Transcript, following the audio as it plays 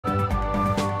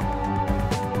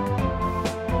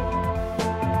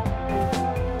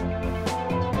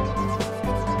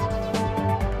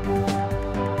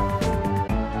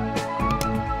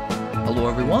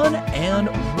everyone, and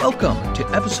welcome to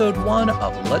episode 1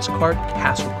 of Let's Cart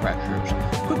Castle Crashers.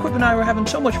 Kwip and I were having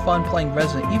so much fun playing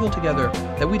Resident Evil together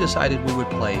that we decided we would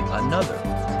play another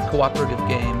cooperative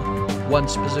game, one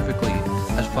specifically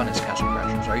as fun as Castle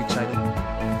Crashers. Are you excited?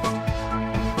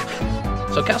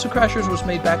 So Castle Crashers was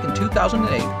made back in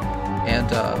 2008, and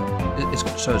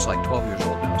it's like 12 years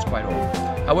old now. It's quite old.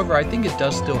 However, I think it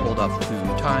does still hold up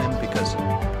to time because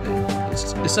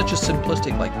it's such a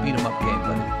simplistic like beat 'em up game,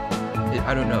 but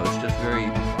I don't know, it's just very,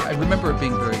 I remember it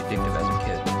being very addictive as a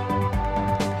kid.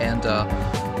 And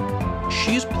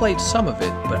she's played some of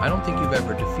it, but I don't think you've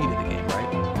ever defeated the game, right?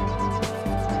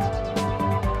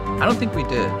 I don't think we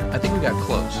did. I think we got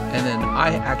close, and then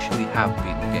I actually have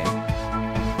beaten the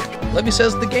game. Levy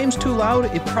says, the game's too loud.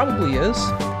 It probably is.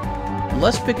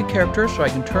 Let's pick a character so I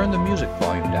can turn the music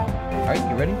volume down. Alright,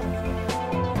 you ready?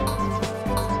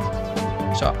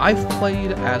 So I've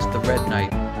played as the Red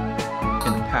Knight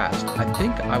in the past. I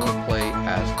think I will play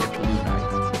as the Blue Knight.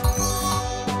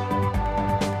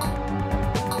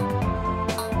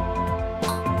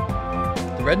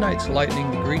 The Red Knight's lightning,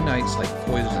 the Green Knight's like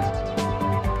poison.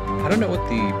 I don't know what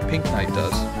the Pink Knight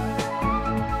does.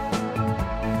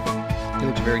 He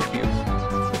looks very cute.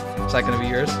 Is that going to be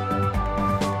yours?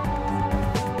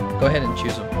 Go ahead and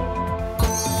choose him.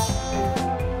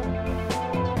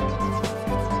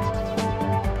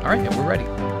 Alright, and we're ready.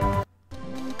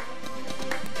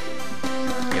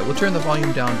 Yeah, we'll turn the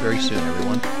volume down very soon,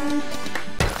 everyone.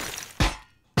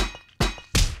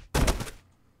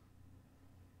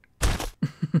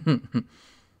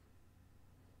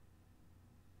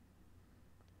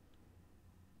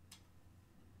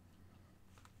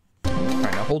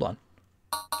 Alright, now hold on.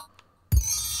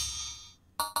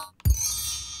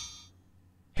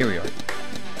 Here we are.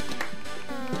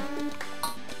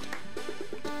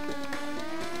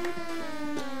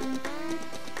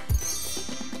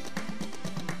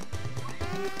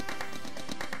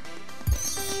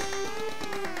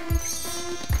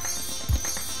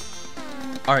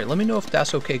 Alright, let me know if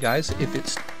that's okay, guys. If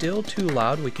it's still too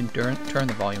loud, we can turn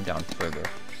the volume down further.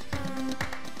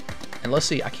 And let's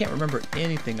see, I can't remember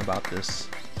anything about this.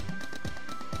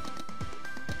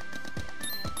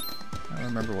 I don't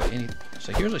remember what any...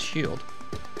 So here's a shield.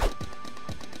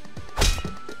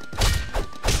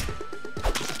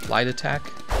 Light attack.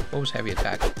 What was heavy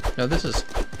attack? No, this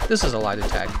is a light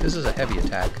attack. This is a heavy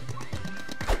attack.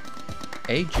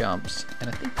 A jumps, and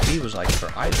I think B was like for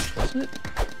items, wasn't it?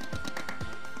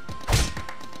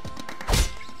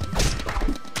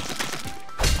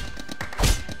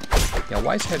 Yeah,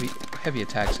 Y's heavy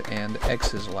attacks and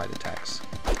X is light attacks.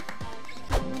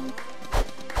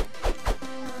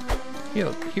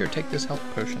 Here, take this health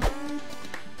potion.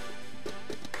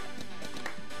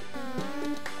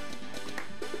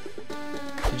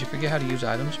 Did you forget how to use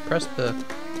items? Press the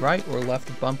right or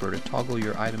left bumper to toggle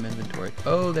your item inventory.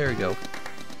 Oh, there we go.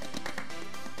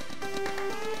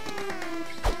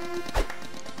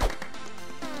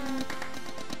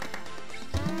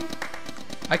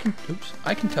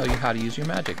 I can tell you how to use your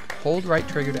magic. Hold right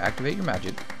trigger to activate your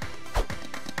magic.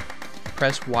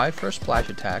 Press Y for a splash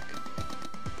attack.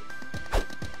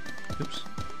 Oops.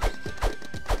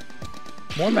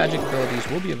 More magic abilities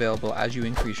will be available as you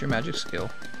increase your magic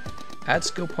skill. Add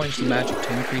skill points to magic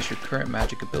to increase your current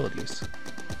magic abilities.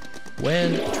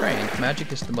 When trained,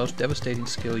 magic is the most devastating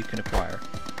skill you can acquire.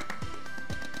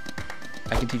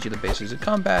 I can teach you the basics of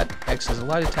combat. X is a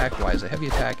light attack, Y is a heavy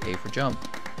attack, A for jump.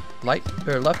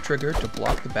 Left trigger to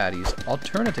block the baddies.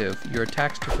 Alternate your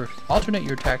attacks to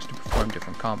perform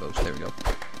different combos. There we go.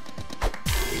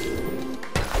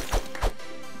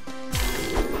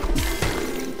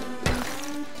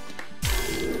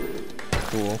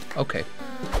 Cool. Okay.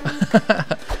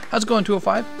 How's it going,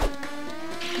 205?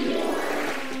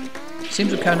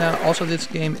 Seems to kind of. Also, this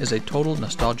game is a total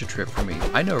nostalgia trip for me.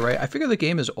 I know, right? I figure the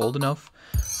game is old enough.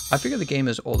 Here,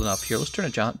 let's turn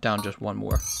it down just one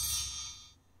more.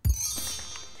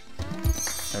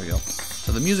 There we go.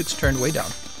 So the music's turned way down.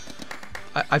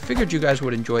 I figured you guys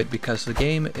would enjoy it because the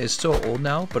game is so old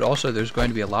now, but also there's going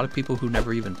to be a lot of people who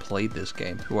never even played this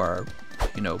game who are,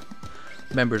 you know,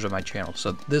 members of my channel.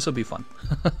 So this will be fun.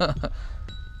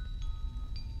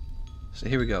 So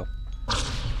here we go.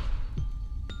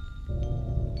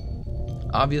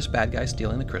 Obvious bad guy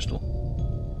stealing the crystal.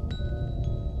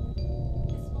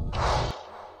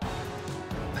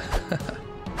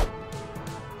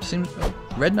 Seems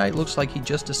Red Knight looks like he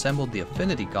just assembled the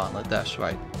Affinity Gauntlet. That's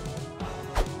right.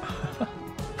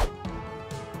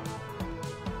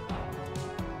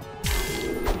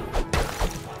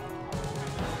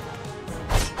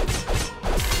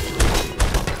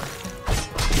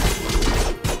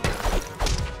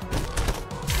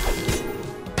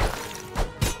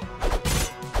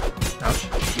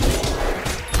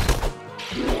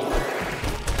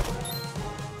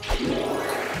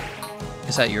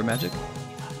 Is that your magic?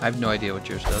 I have no idea what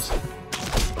yours does.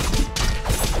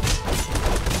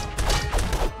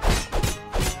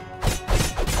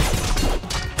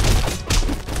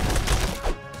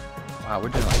 Wow, we're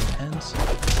doing like tens.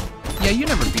 Yeah, you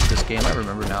never beat this game, I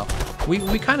remember now.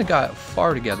 We kind of got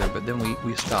far together, but then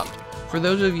we stopped. For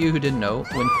those of you who didn't know,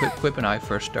 when Kwip and I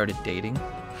first started dating,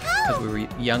 because we were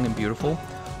young and beautiful,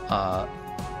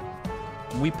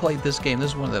 we played this game.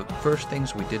 This is one of the first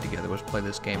things we did together, was play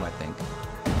this game, I think.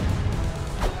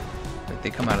 Like, they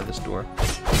come out of this door.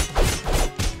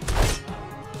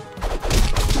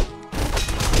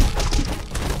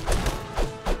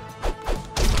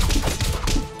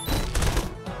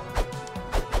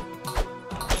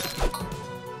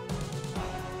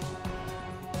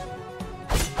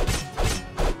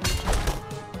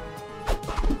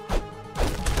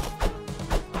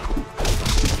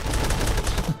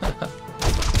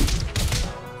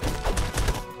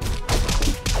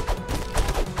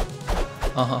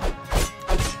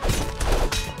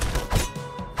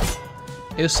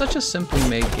 It was such a simply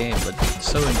made game, but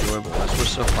so enjoyable. That's what's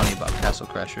so funny about Castle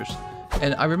Crashers.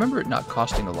 And I remember it not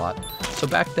costing a lot. So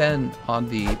back then,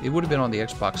 it would have been on the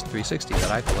Xbox 360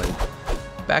 that I played.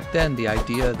 Back then, the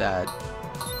idea that,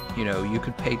 you know, you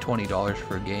could pay $20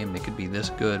 for a game that could be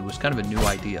this good was kind of a new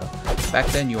idea. Back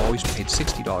then, you always paid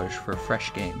 $60 for a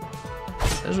fresh game.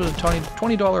 This was a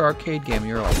 $20 arcade game, and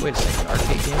you're like, wait a second,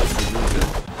 arcade games can be really good.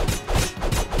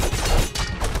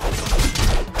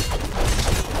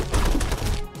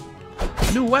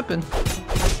 New weapon.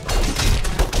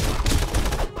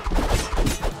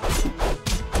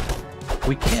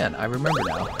 We can. I remember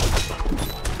now.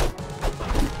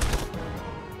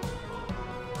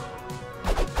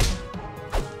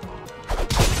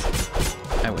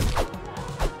 I win.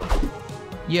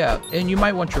 Yeah, and you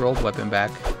might want your old weapon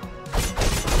back.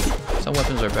 Some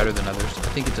weapons are better than others. I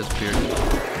think it disappeared.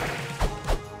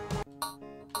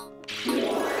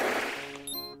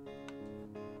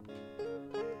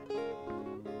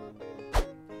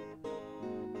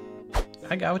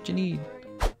 I got what you need.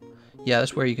 Yeah,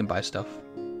 that's where you can buy stuff.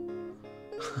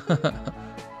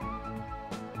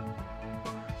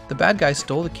 The bad guy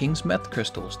stole the king's meth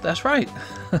crystals. That's right. So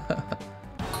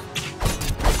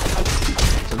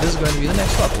this is going to be the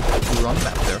next level. We were on the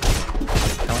map there.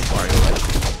 Kind of like Mario, right?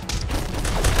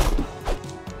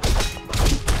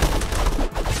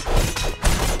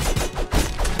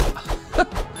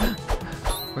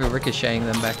 We were ricocheting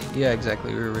them back. Yeah,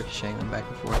 exactly. We were ricocheting them back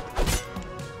and forth.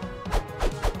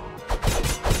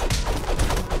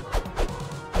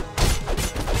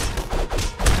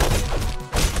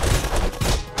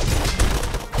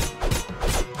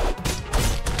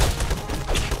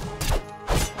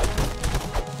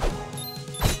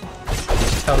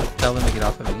 Tell him to get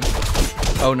off of me.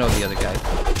 Oh no, the other guy.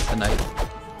 The knight.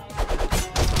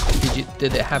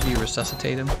 Did it have you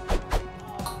resuscitate him?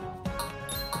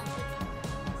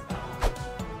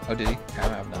 Oh, did he? I'll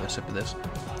have another sip of this.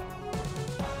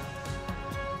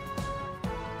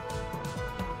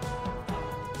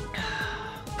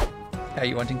 Are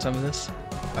you wanting some of this?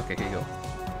 Okay, here you go.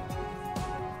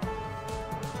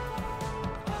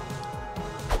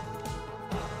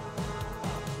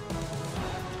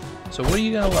 So what are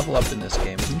you going to level up in this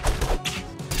game?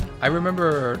 I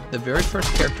remember the very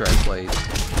first character I played,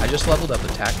 I just leveled up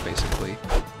attack basically.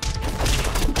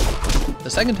 The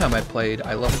second time I played,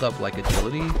 I leveled up like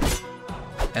agility,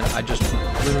 and I just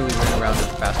literally ran around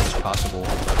as fast as possible,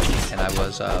 and I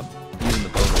was using the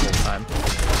bow the whole time.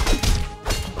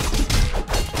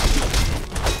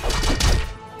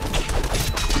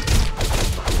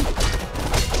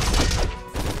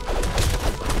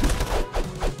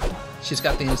 She's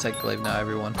got the insect glaive now,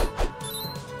 everyone. Oh,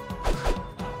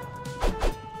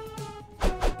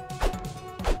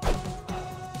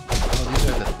 these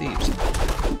are the thieves.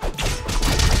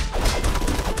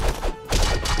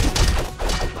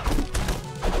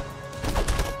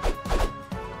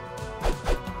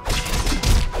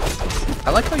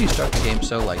 I like how you start the game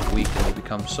so like weak and you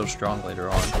become so strong later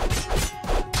on.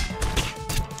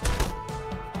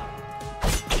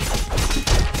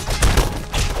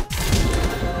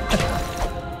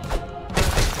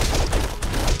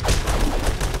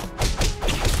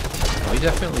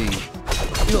 Definitely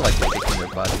feel like we're kicking their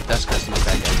butt. That's because these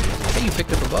bad guys. Hey, you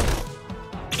picked up a bow.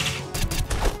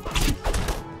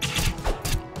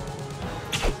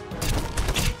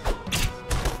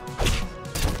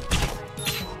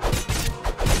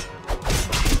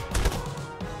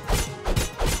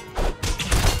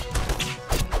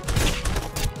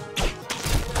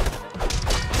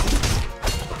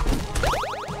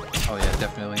 Oh yeah,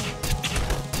 definitely.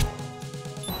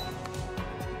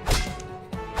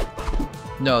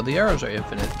 No, the arrows are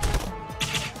infinite.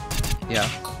 Yeah.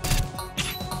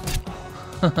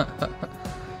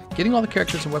 Getting all the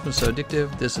characters and weapons so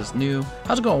addictive. This is new.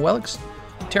 How's it going, Wellix?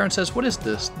 Terrence says, what is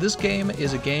this? This game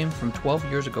is a game from 12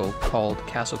 years ago called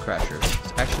Castle Crashers.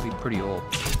 It's actually pretty old.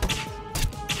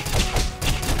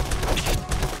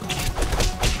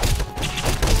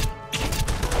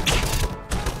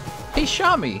 He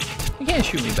shot me. He can't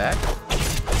shoot me back.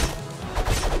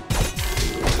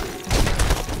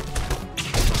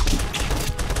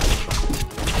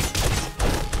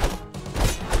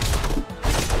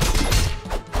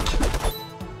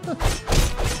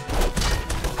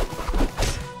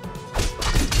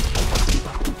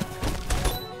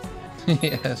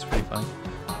 Yeah, that's pretty funny.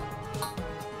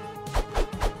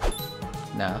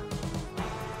 Nah.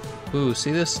 Ooh,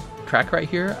 see this crack right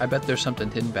here? I bet there's something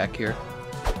hidden back here.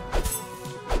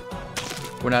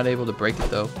 We're not able to break it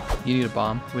though. You need a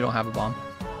bomb. We don't have a bomb.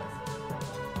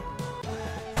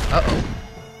 Uh-oh.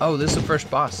 Oh, this is the first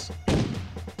boss.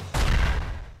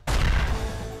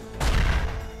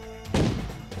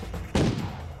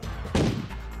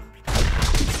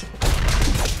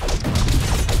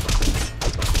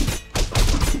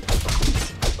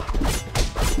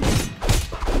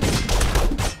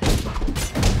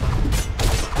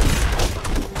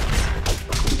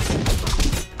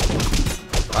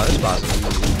 This boss is easy.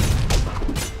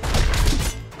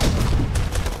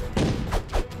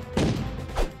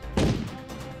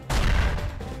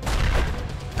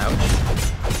 Ouch.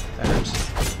 That hurts.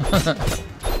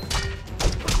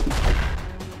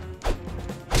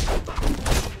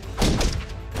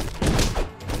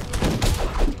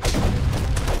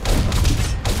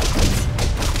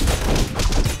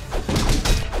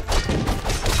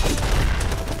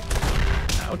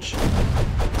 Ouch.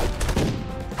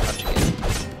 Ouch again.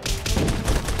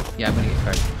 Yeah, I'm gonna get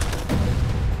cracked.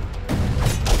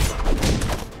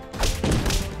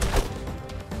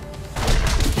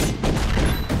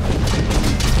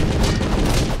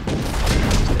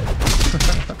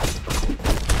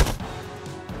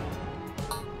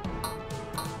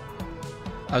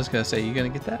 I was gonna say, you gonna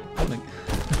get that?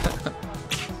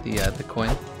 The coin.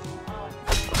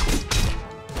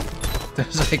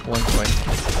 There's like one coin.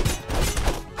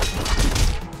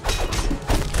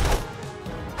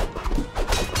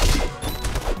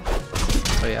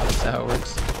 Oh yeah, that's how it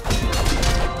works.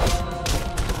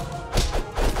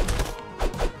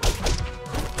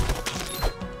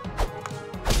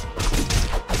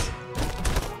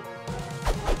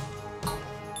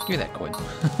 Give me that coin.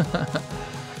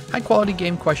 High quality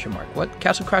game question mark. What?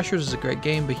 Castle Crashers is a great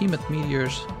game. Behemoth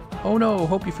Meteors. Oh no,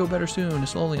 hope you feel better soon.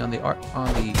 It's lonely on the arc.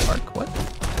 What?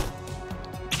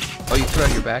 Oh, you threw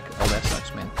out your back? Oh, that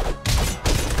sucks, man.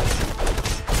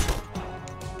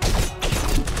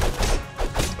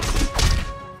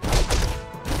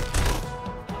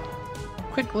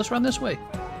 Quick, let's run this way.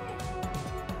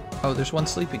 Oh, there's one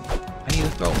sleeping. I need to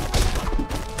throw him.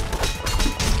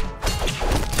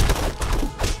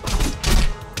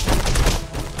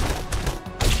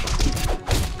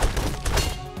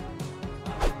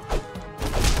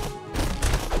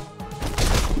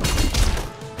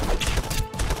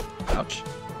 Ouch.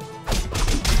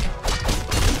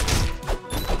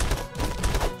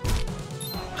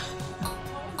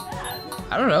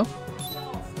 I don't know.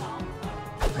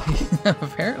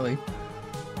 Apparently.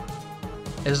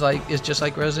 It's just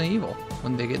like Resident Evil.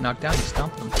 When they get knocked down, you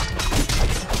stomp them.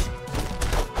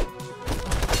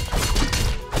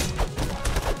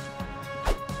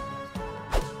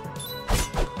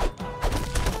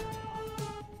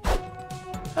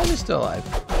 How are they still alive?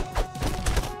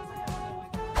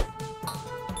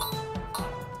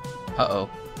 Uh-oh.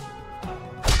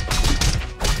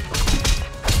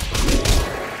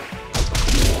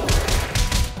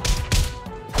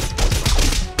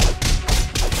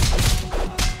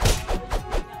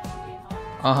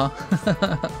 Uh-huh.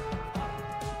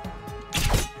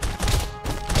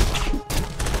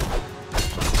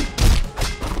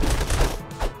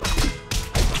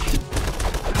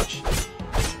 Ouch.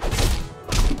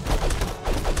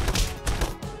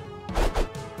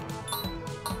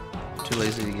 Too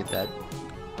lazy to get that.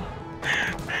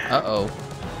 Uh-oh.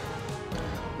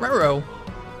 Raro.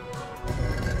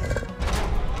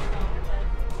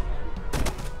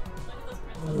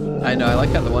 I know, I like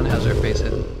how the one has her face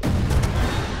hidden.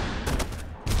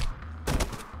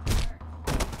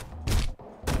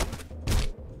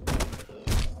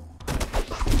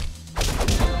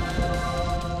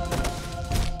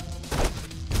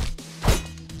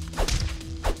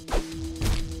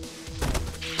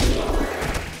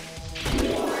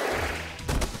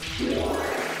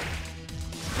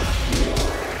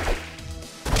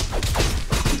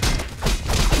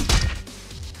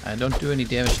 Don't do any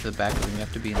damage to the back of him. You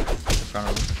have to be in the front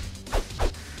of him.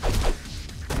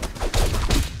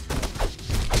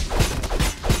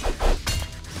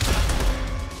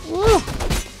 Woo!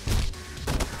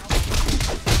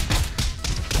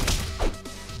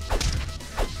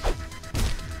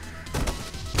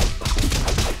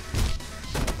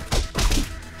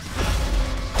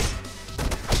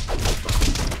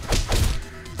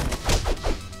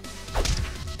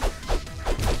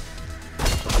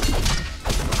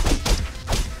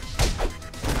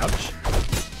 Ouch.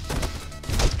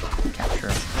 Capture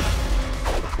him.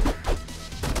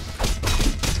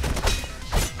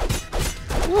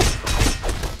 Woo.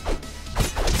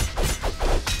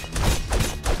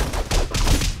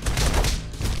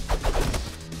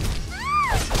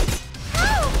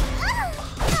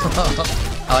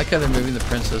 I like how they're moving the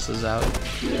princesses out.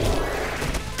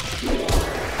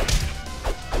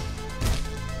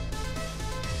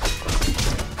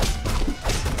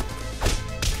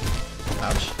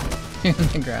 Ouch. In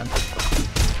the ground.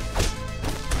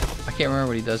 I can't remember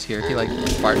what he does here. He like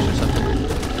farts or something.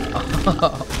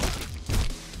 Oh.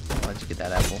 Why'd you get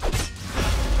that apple?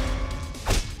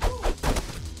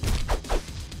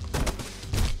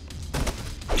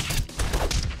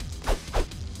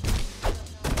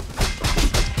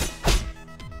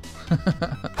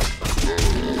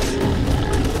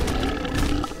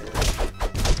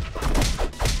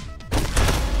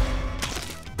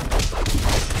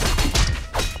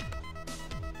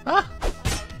 Ah!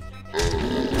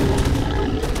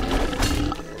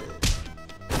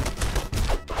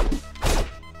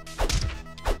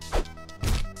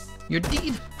 You're dead.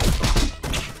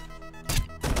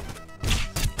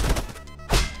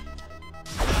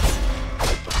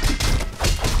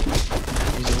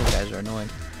 These little guys are annoying.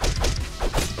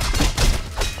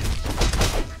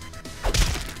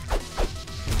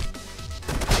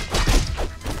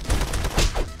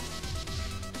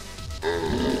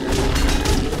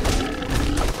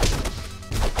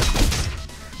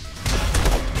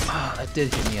 Ah, that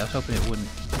did hit me. I was hoping it wouldn't.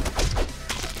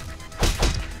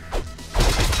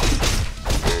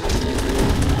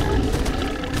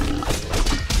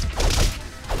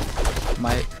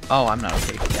 Oh, I'm not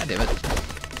okay. God damn it.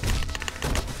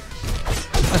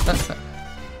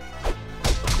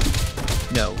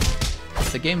 No.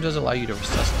 The game does allow you to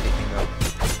resuscitate me, though.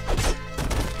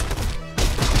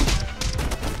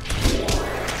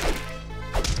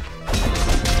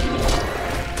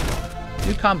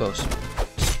 New combos.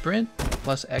 Sprint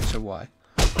plus X or Y.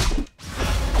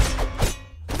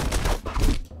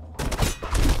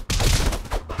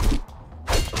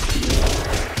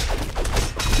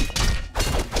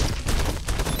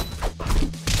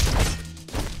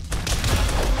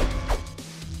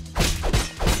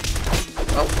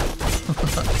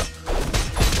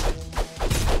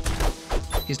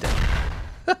 He's dead.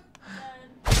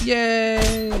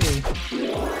 Yay!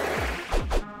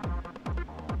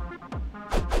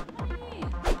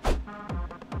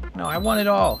 No, I want it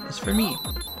all. It's for me.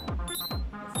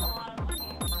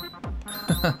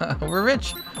 We're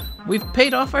rich. We've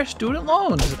paid off our student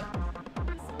loans.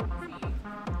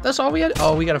 That's all we had.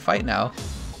 Oh, we gotta fight now.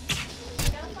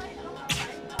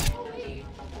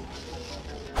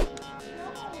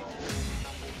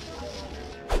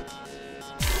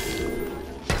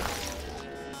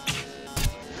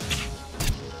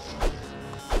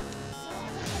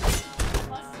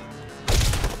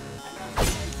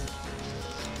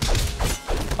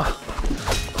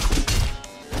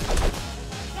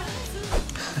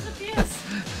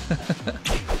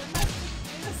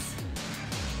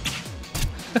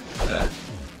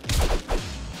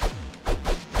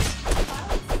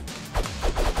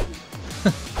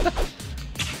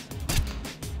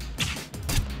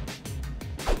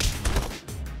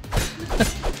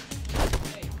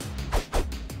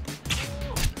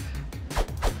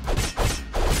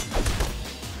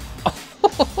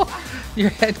 Your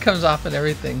head comes off and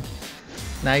everything.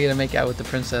 Now you gotta make out with the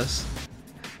princess.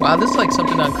 Wow, this is like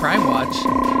something on Crime Watch.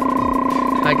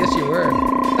 I guess you were.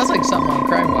 That's like something on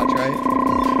Crime Watch, right?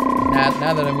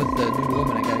 Now that I'm with the new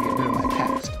woman, I gotta get rid of my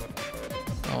past.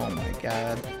 Oh my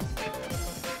god.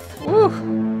 Woo!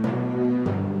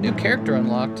 New character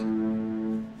unlocked.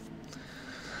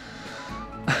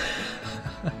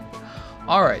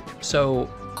 Alright, so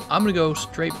I'm gonna go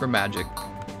straight for magic.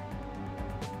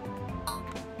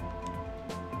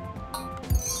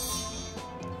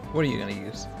 What are you gonna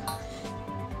use?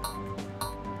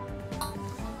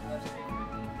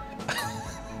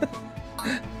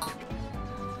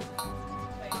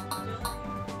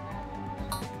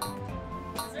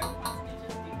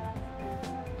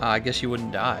 I guess you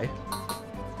wouldn't die.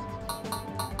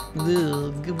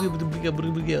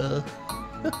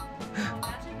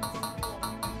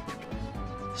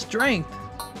 strength?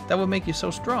 That would make you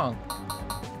so strong.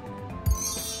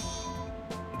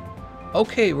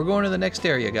 Okay, we're going to the next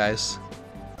area, guys.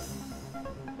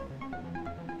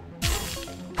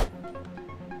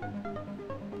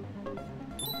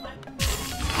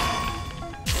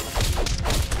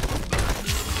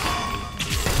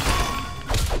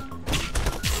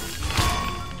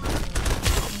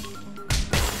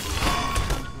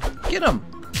 Get him!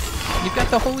 You've got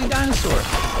the holy dinosaur.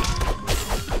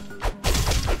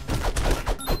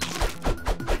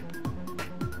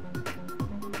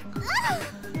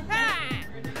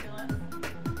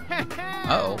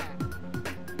 Uh-oh.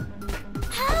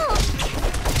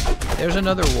 There's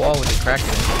another wall with a crack in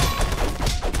it.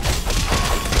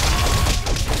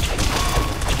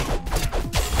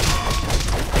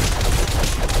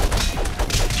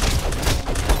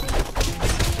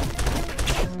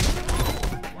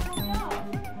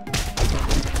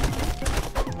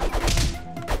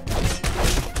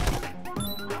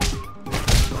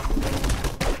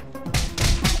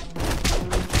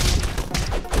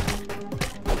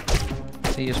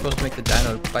 See, you're supposed to make the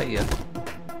dino bite you.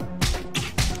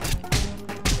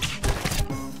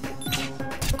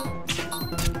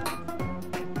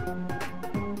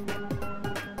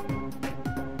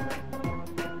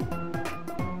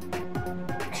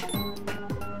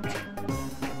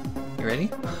 You ready?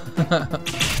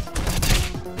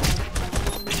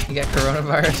 You got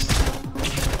coronavirus?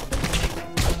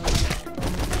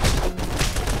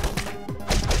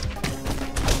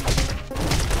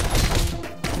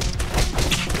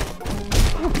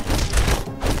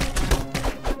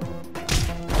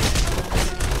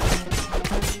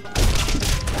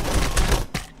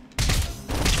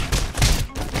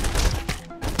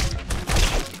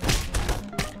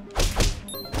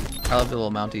 I love the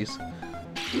little mounties.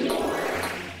 Do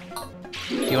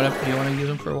you want to use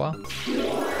them for a while?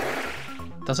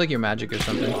 That's like your magic or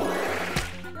something.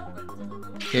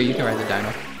 Here, you can ride the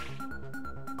dino.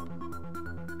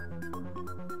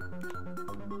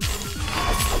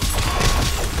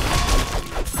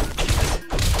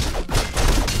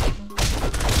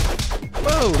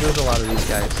 Whoa, there's a lot of these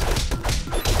guys.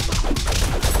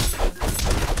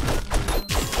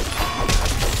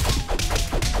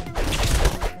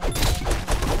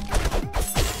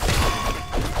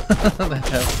 That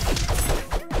hell.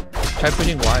 Try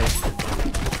pushing Y.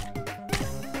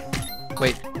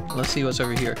 Wait, let's see what's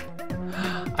over here.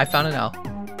 I found an owl.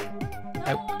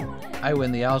 I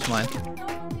win, the owl's mine.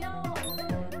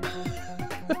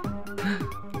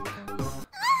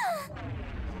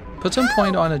 Put some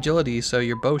point on agility so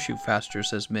your bow shoot faster,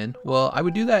 says Min. Well, I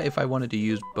would do that if I wanted to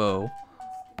use bow.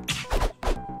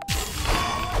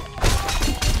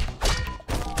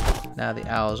 Now the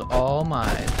owl's all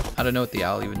mine. I don't know what the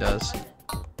owl even does.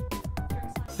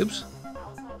 Oops.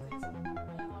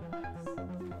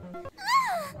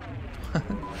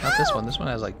 Not this one. This one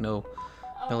has like no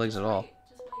legs at all.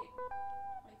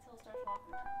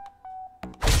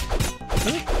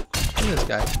 Really? Look at this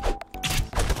guy.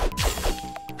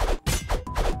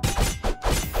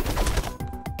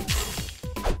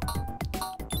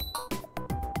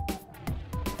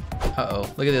 Uh-oh.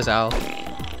 Look at this owl.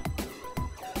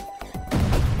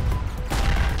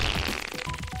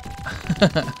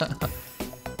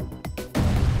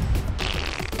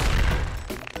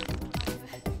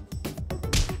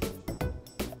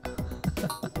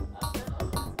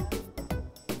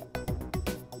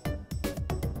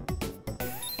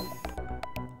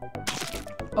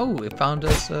 Oh, it found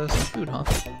us some food, huh?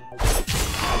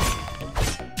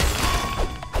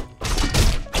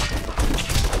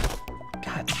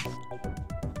 God.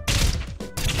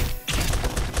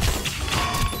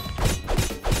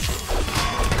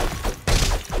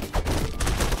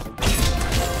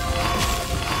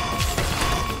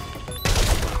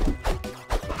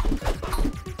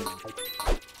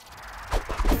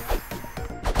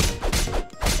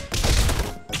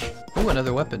 Ooh,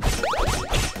 another weapon.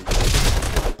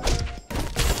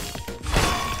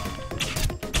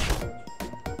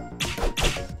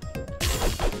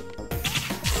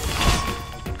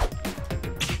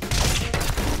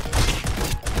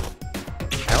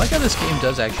 I like how this game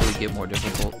does actually get more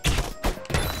difficult.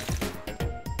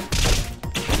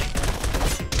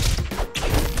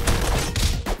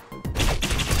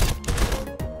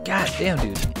 God damn,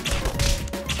 dude.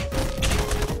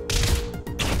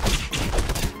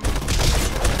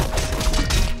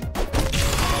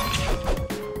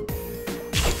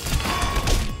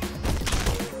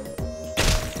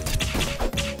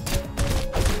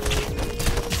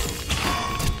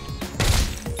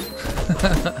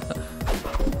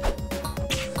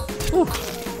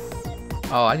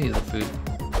 Oh, I need the food.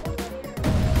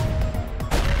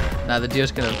 Now the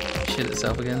deer's gonna shit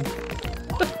itself again.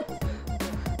 What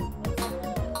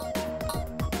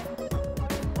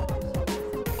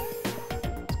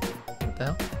the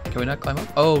hell? Can we not climb up?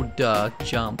 Oh, duh.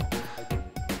 Jump.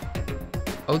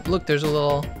 Oh, look, there's a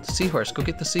little seahorse. Go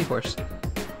get the seahorse.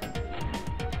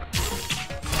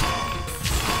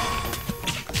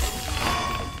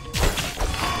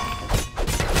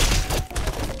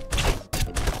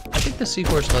 I think the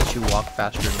seahorse lets you walk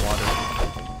faster in water.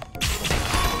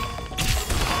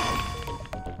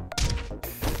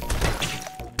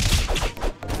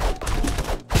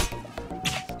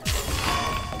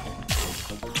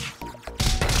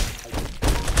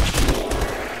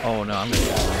 Oh no, I'm gonna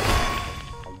die.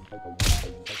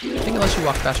 I think it lets you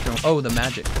walk faster. Oh, the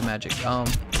magic. I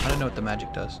don't know what the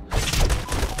magic does.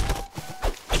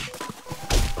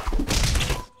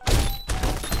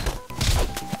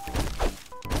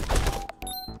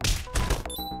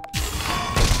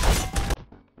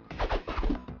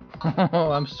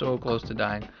 Oh, I'm so close to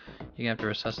dying. You're gonna have to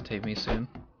resuscitate me soon.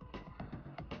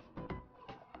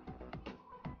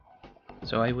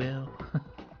 So I will.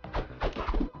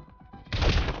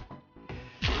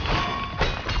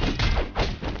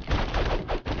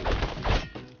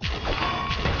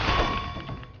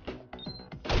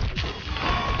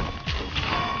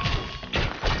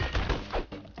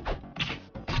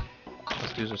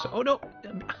 Oh no!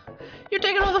 You're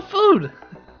taking all the food!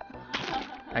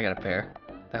 I got a pear.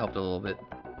 That helped a little bit.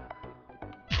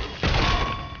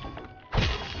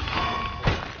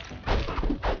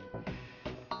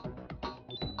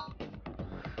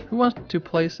 Who wants to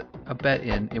place a bet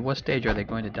in what stage are they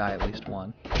going to die at least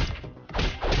one?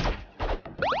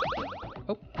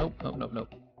 Oh,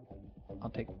 nope. I'll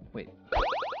take... wait.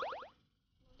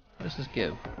 What does this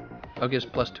give? Oh, it gives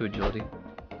 +2 agility.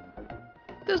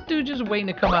 This dude just waiting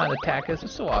to come out and attack us.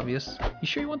 It's so obvious. You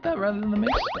sure you want that rather than the mace?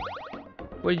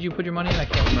 Where did you put your money in? I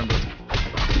can't remember.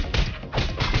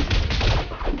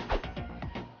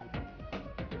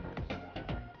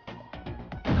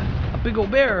 A big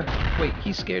old bear! Wait,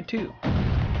 he's scared too.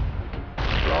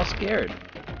 We're all scared.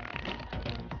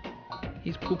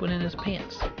 He's pooping in his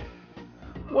pants.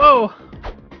 Whoa!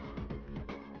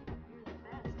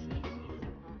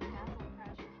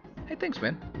 Hey, thanks,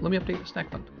 man. Let me update the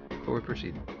snack fund before we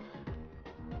proceed.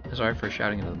 Sorry for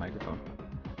shouting into the microphone.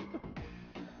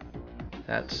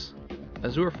 That's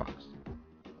Azure Fox.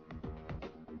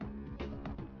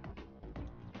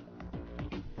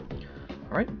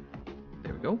 Alright,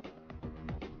 there we go.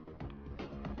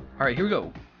 Alright, here we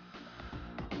go.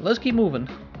 Let's keep moving.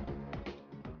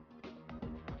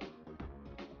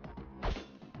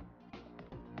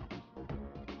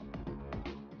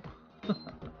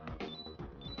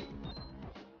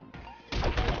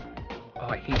 Oh,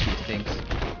 I hate these things.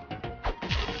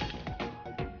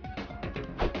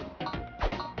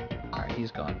 Alright,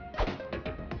 he's gone.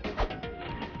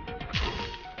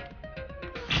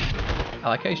 I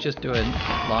like how he's just doing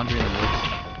laundry in the woods.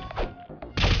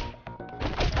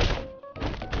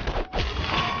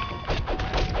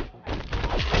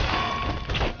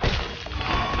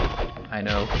 I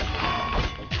know.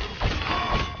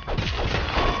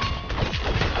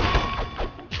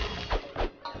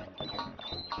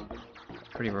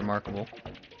 Pretty remarkable.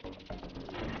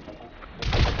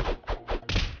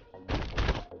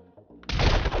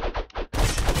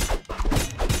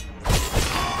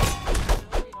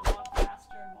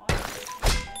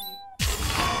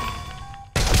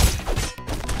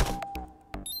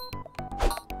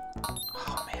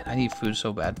 Oh man, I need food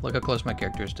so bad. Look how close my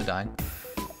character is to dying.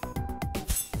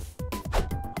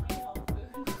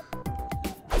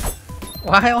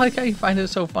 Well, I like how you find it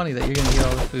so funny that you're gonna get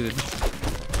all the food.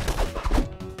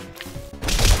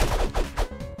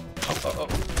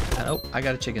 Oh, I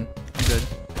got a chicken. I'm good.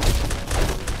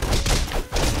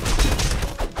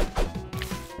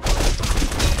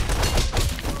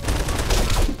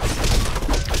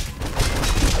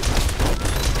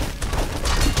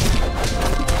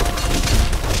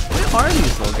 What are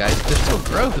these little guys? They're so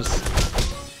gross.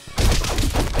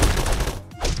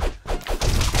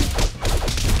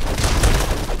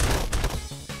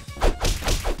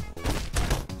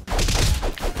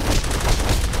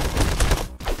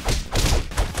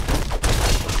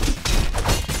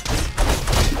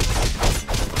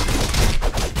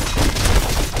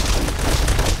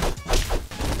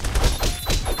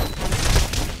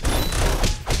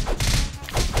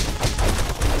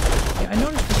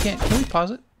 Can we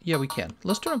pause it? Yeah, we can.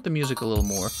 Let's turn up the music a little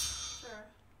more. Sure.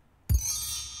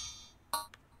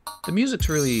 The music's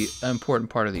really an important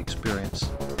part of the experience.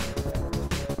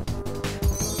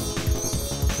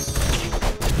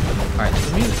 Alright, so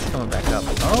the music's coming back up.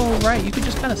 Oh, right, you can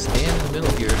just kind of stand in the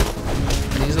middle here.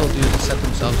 And these little dudes set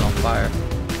themselves on fire.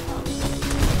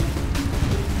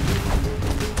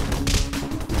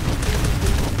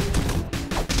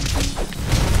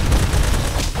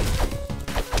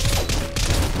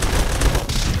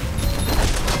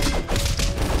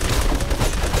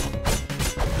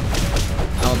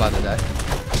 I'm about to die.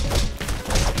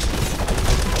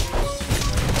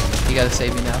 You gotta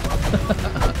save me now.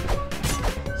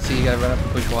 See, you gotta run up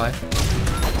and push Y.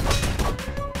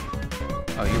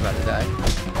 Oh, you're about to die.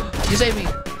 You saved me!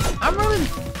 I'm running!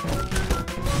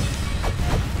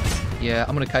 Yeah,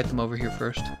 I'm gonna kite them over here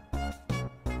first. I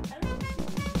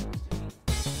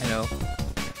know.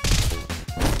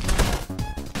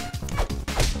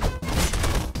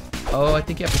 Oh, I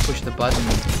think you have to push the button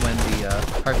when the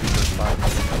heartbeat goes by.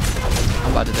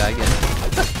 I'm about to die again.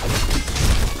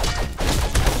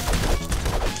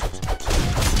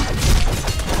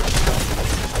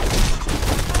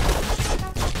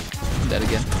 I'm dead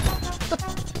again.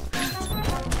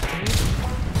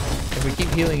 If we keep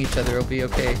healing each other, it'll be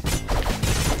okay.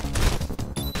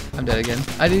 I'm dead again.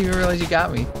 I didn't even realize you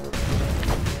got me.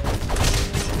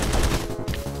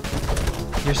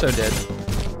 You're so dead.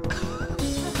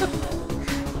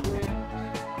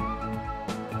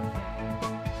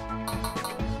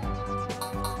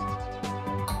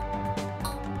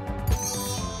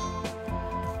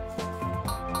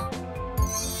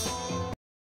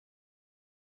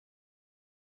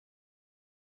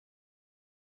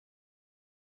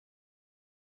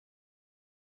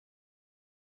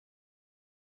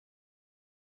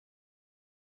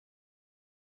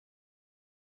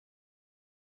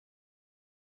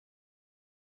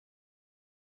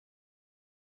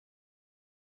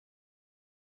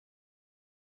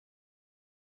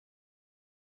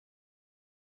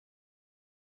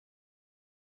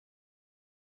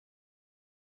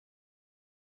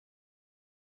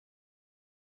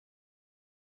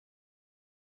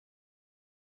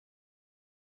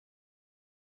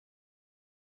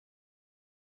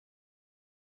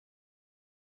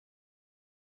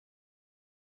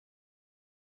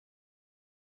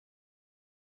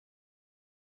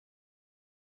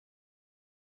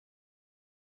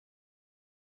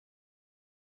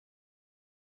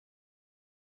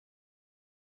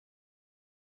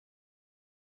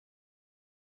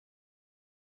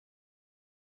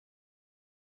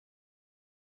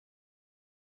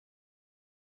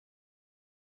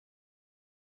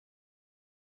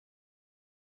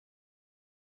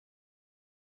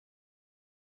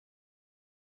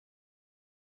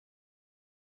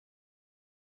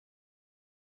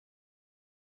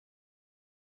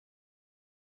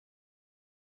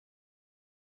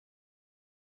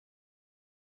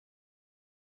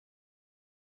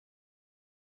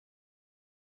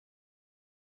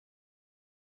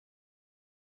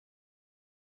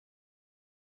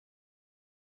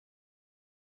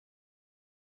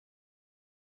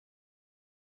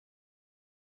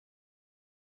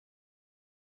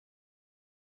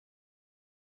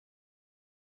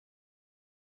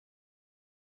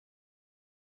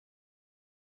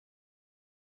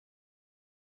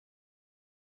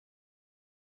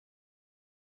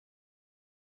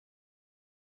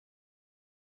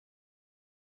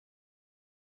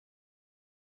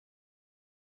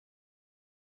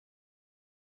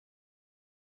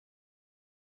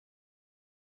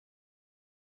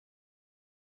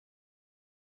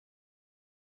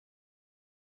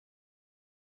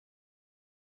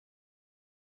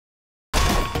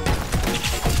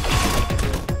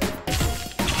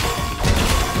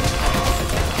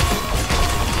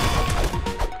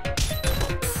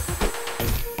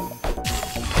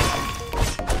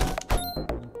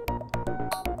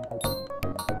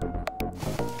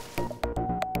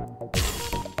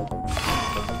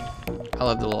 I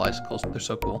love the little icicles. They're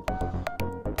so cool.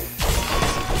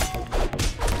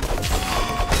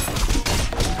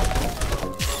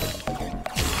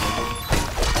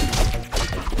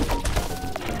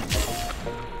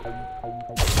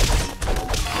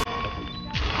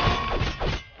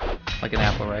 Like an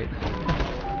apple, right?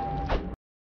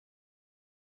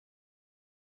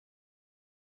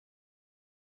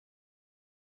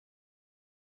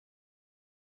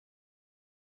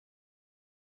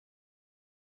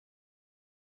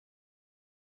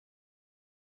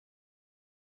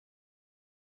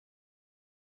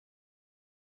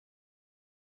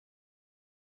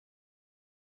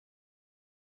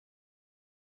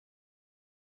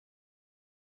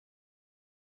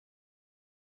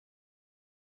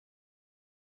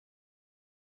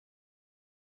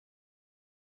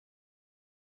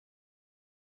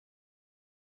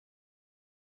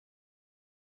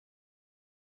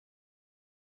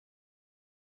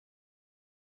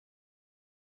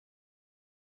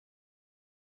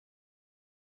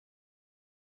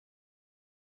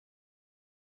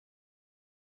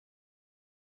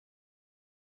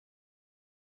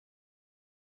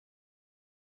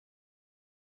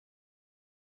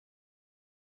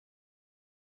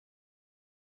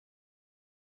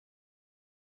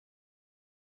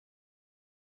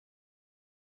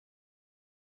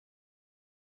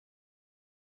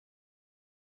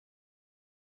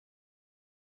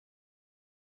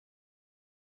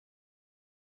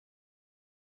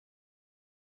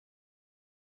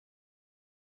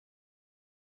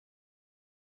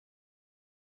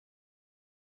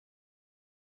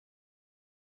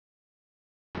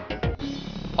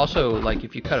 Also, like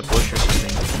if you cut a bush or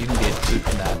something, you can get food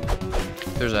from that.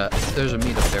 There's a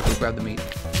meat up there. Go grab the meat.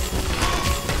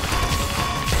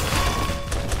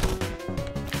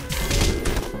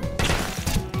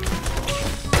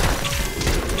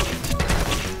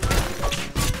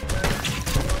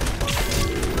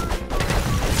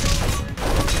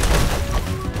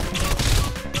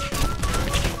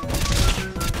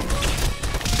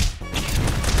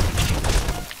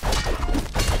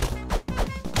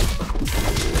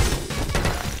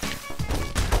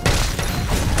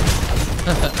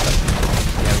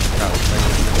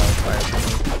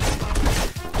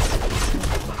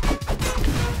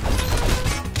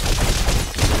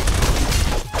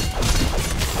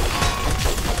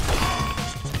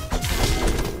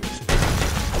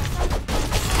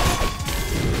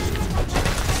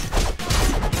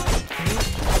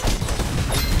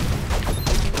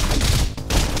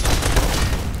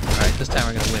 This time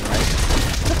we're gonna win, right?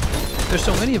 There's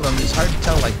so many of them, it's hard to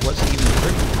tell like what's even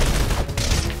hurting.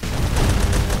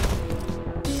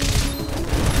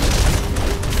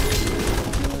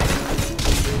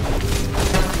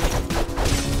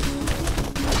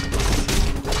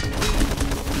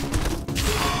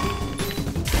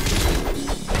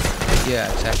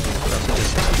 Yeah, exactly. We also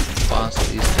just boss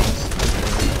these things.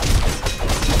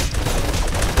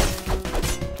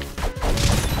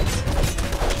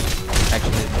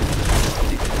 Actually,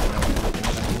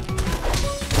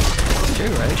 you're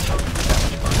right. That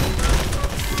much fun.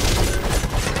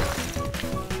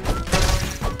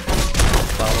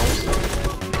 Bottles.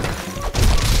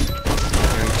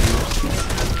 Hairy cubes.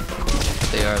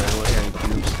 They are the little hairy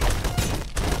cubes.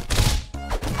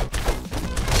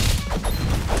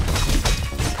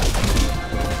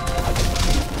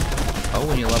 Oh,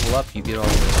 when you level up, you get all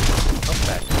your health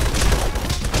back.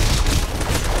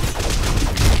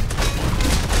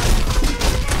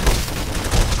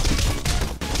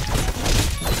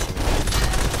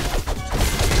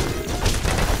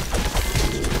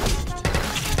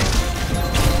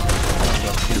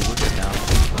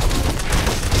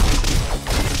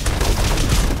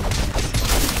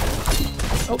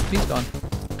 Oh, he's gone.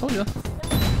 Told you.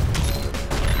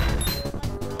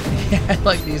 Yeah,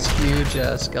 like these huge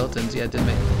skeletons. Yeah, it didn't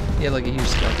make. Yeah, like a huge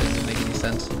skeleton didn't make any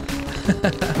sense.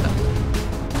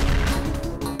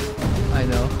 I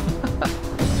know.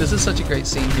 This is such a great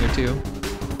scene here too.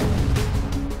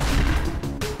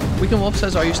 Weekend Wolf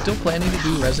says, "Are you still planning to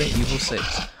do Resident Evil 6?"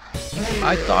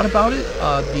 I thought about it.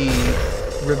 The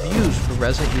reviews for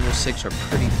Resident Evil 6 are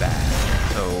pretty bad,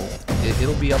 so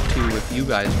it'll be up to if you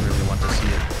guys really want to see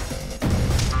it.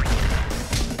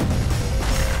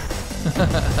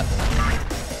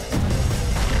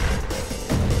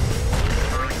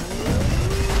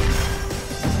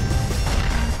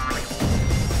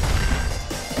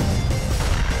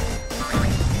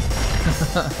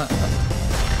 Do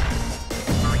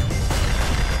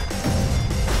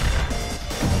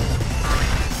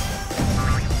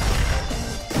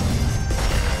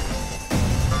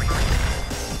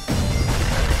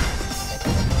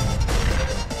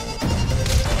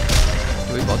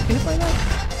we both get hit by that?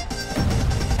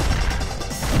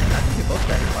 I think we both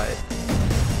got hit by it.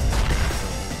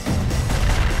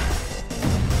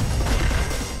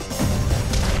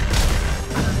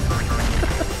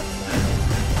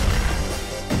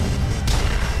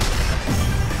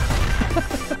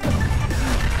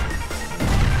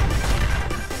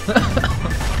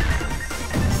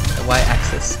 The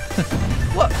y-axis.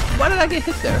 What? Why did I get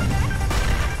hit there?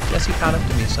 Guess he caught up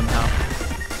to me somehow.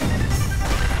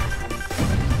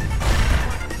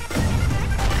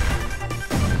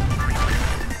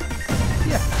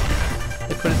 Yeah,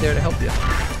 they put it there to help you.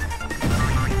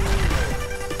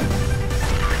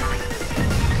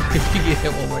 If you get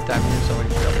hit one more time, you're in so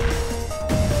much trouble.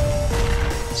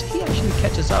 So he actually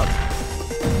catches up.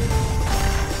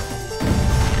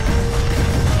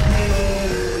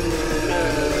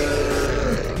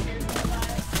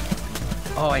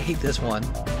 Oh, I hate this one.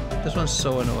 This one's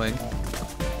so annoying.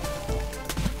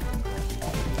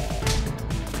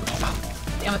 Oh,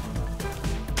 damn it.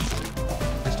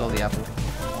 I stole the apple.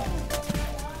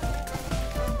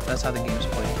 That's how the game's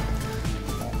played.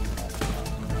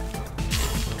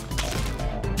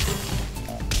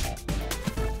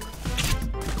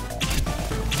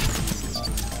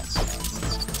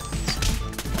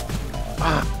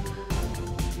 Ah!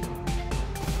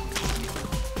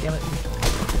 Damn it.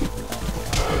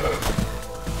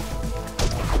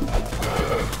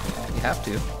 You have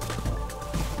to.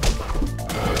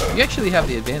 You actually have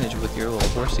the advantage with your little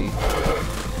horsey.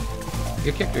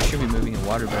 Your character should be moving in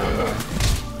water better than mine.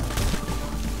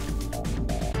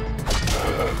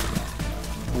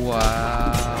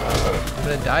 Wow. What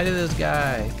gotta die to this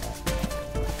guy.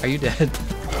 Are you dead?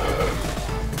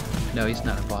 No, he's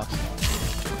not a boss.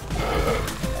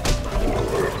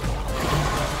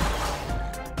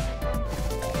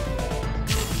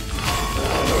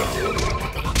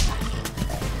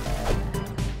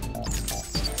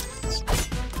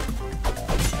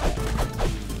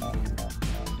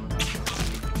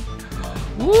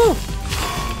 Woo!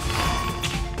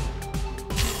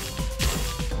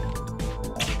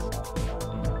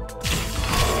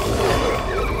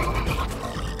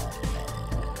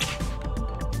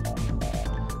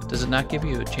 Does it not give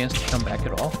you a chance to come back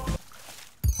at all?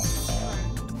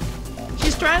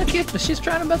 She's trying to kick me. She's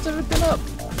trying to mess everything up.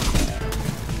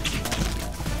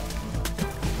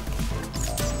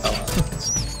 Oh.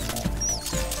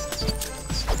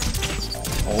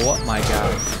 Oh my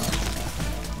god.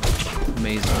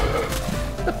 Amazing.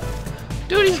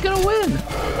 Dude, he's gonna win!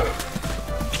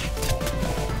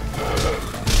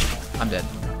 I'm dead.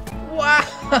 Wow!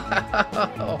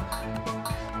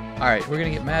 Alright, we're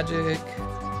gonna get magic.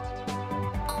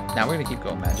 Now we're gonna keep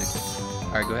going magic.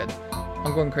 Alright, go ahead.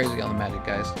 I'm going crazy on the magic,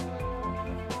 guys.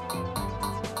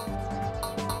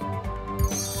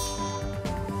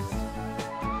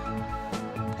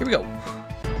 Here we go.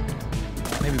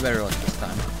 Maybe better luck this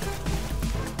time.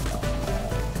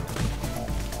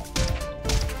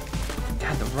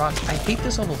 God, the rock. I hate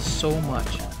this level so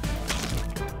much.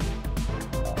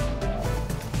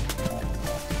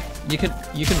 You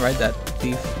can ride that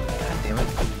thief. God damn it.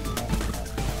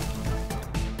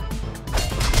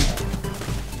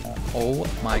 Oh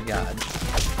my god.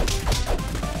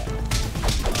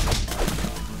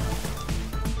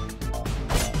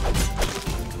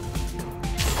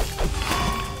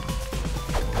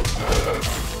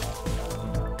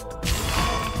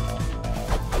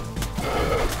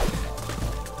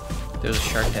 There's a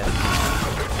shark head.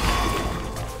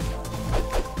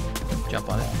 Jump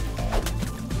on it.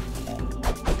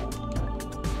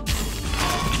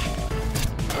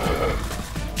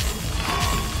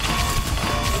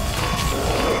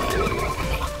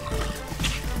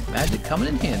 Magic coming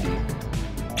in handy.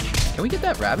 Can we get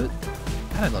that rabbit?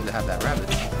 God, I'd love to have that rabbit.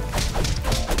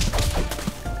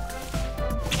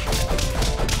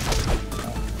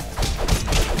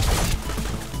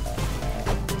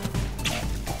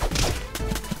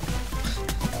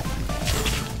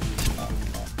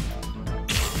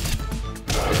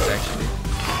 It's actually...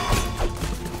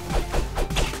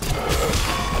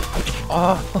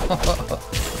 Oh!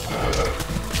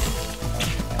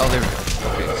 Oh, there we go.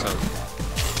 Okay, so...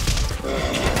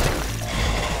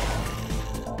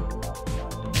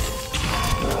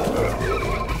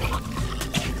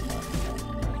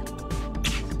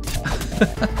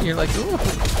 You're like, ooh.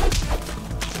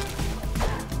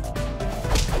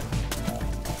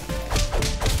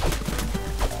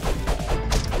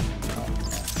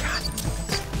 God.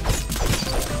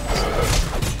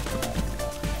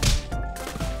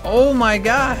 Oh my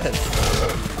god.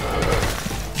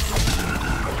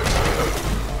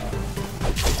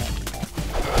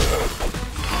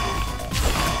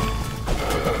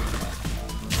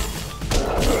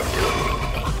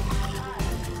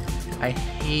 I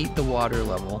hate the water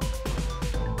level.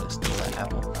 Let's steal that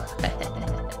apple.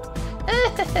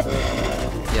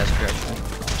 Yes, correct.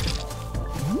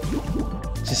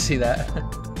 Did you see that?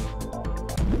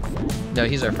 No,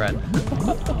 he's our friend.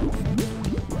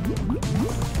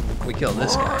 We killed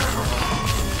this guy.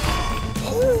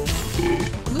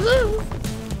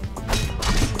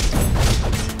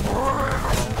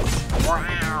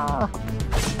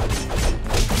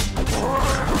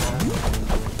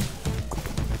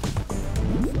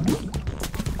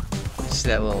 See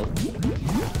that little...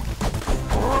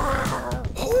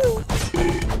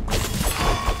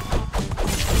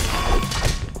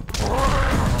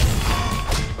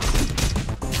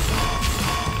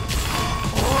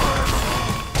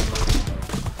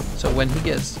 So when he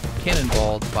gets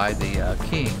cannonballed by the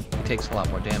king, he takes a lot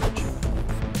more damage.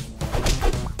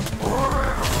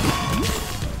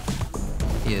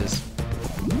 He is...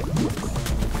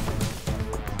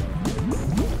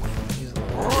 He's a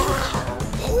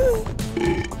little...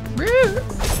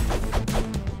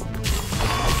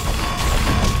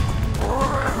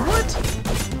 What?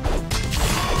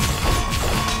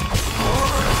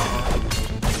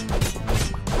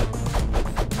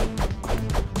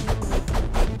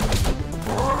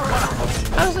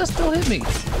 How does that still hit me?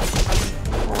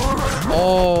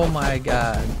 Oh my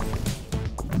god.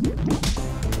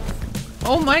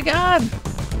 Oh my god!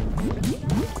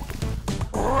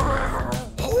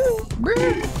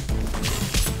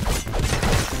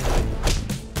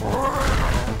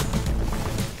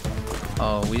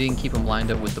 Oh, we didn't keep him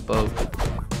lined up with the boat.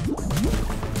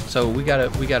 So we gotta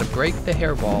break the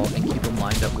hairball and keep them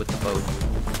lined up with the boat.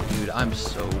 Dude, I'm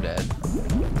so dead.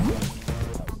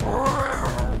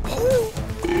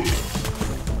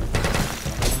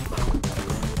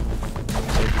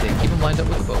 Okay, keep them lined up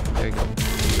with the boat. There you go.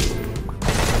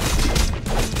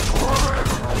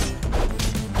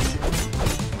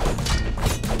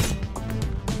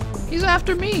 He's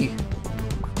after me.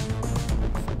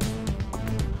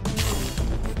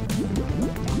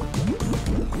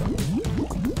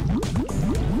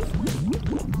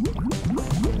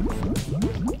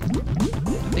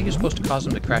 I think you're supposed to cause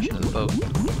him to crash into the boat.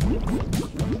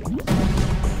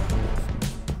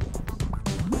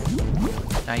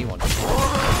 Now you want to.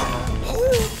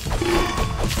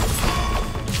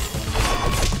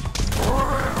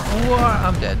 Whoa,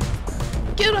 I'm dead.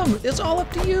 Get him! It's all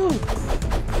up to you!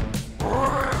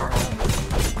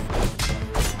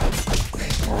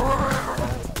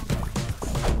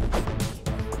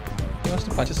 He wants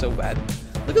to punch us so bad.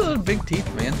 Look at those big teeth,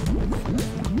 man.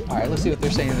 Alright, let's see what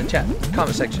they're saying in the chat.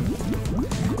 Comment section.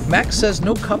 Max says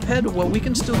no Cuphead. Well, we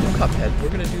can still do Cuphead. We're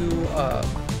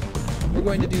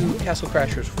going to do Castle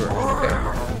Crashers first, okay?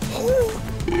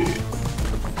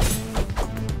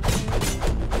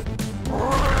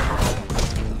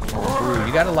 Ooh,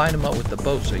 you gotta line him up with the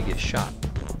boat so he gets shot.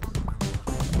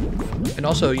 And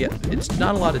also, yeah, it's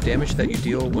not a lot of damage that you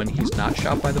deal when he's not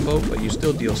shot by the boat, but you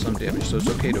still deal some damage, so it's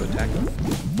okay to attack him.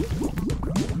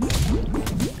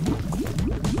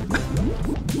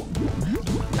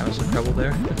 That was a trouble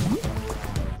there.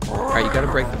 Alright, you gotta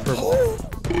break the fur ball.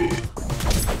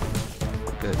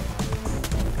 Good.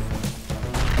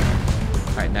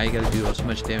 Alright, now you gotta do as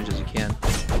much damage as you can.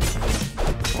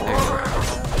 There you go.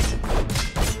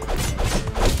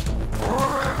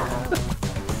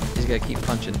 He's gotta keep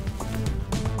punching.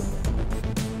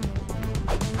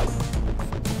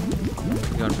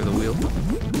 Going for the wheel.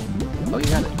 Oh, you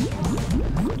got it.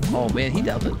 Oh man, he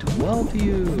dealt it 12 to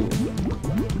you.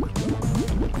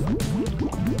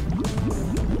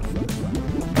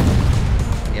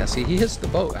 Yeah, see, he hits the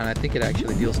boat, and I think it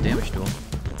actually deals damage to him.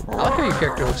 I like how your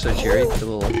character looks so cheery, the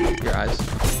little, your eyes.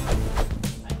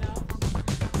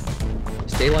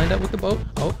 Stay lined up with the boat.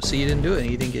 Oh, see, you didn't do it,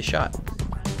 and you didn't get shot.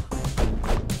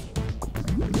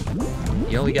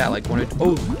 You only got like one or two.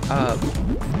 Oh,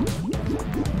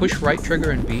 push right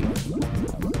trigger and B.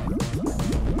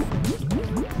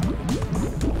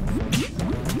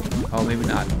 Oh, maybe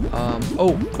not.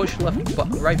 Oh, push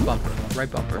right bumper. Right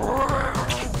bumper.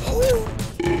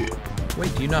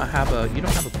 Wait, do you not have a... You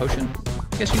don't have a potion?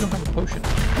 I guess you don't have a potion.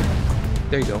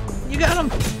 There you go. You got him!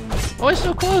 Oh, it's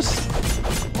so close!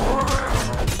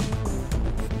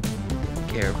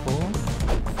 Careful.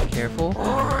 Careful.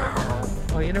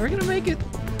 Oh, you're never gonna make it.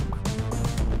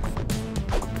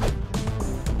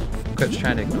 Kwip's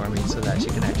trying to ignore me so that she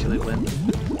can actually win.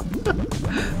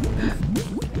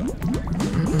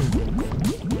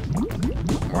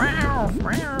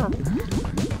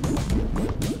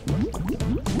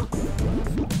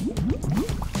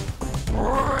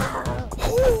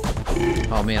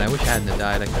 Oh man, I wish I hadn't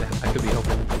died. I could be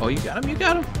hoping. Oh, you got him! You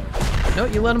got him! No,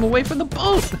 you let him away from the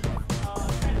boat!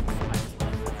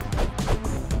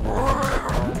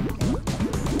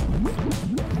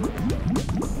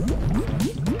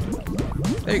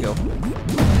 There you go.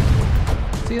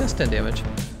 See, that's 10 damage.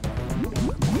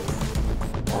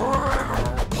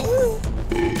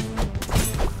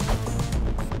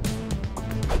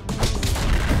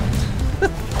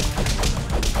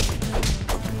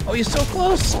 Oh, you're so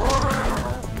close!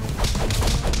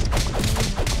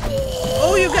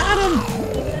 Oh, you got him!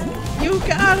 You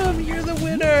got him! You're the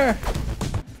winner!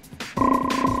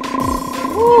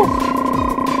 Woo!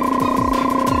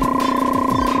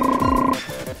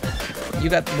 You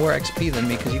got more XP than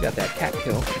me because you got that cat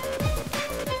kill.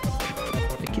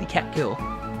 The kitty cat kill.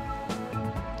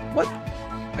 What?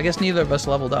 I guess neither of us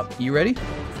leveled up. You ready?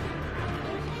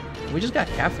 We just got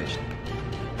catfished.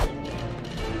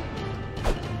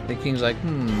 The king's like,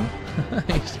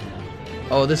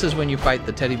 Oh, this is when you fight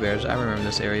the teddy bears. I remember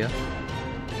this area.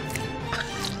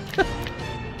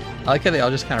 I like how they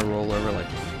all just kind of roll over. Like,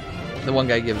 the one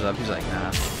guy gives up. He's like,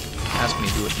 nah. Ask me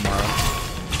to do it tomorrow.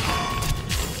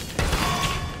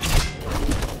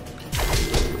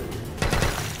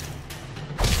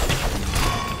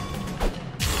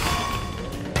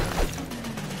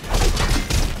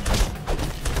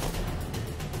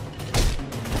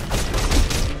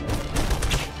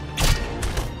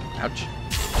 Ouch.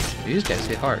 These guys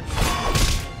hit hard.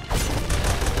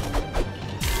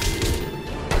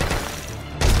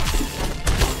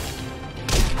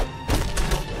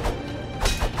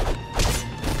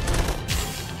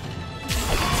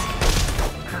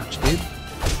 Ouch, dude.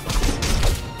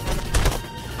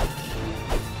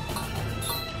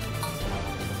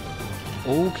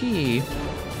 Okay.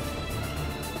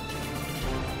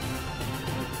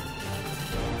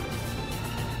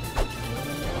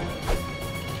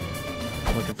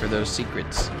 I'm looking for those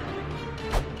secrets.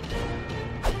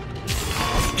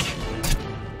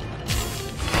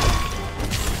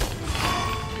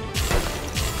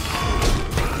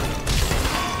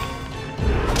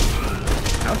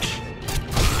 Ouch.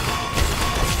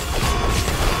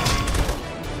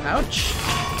 Ouch.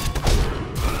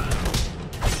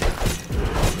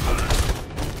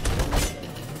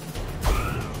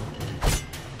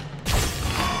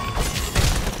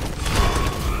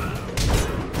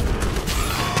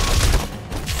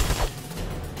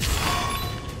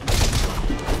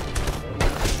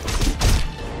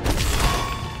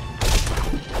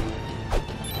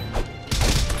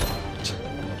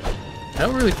 I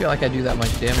don't really feel like I do that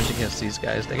much damage against these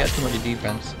guys. They got too much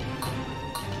defense.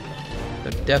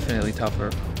 They're definitely tougher.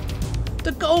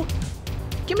 The goat!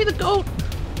 Give me the goat!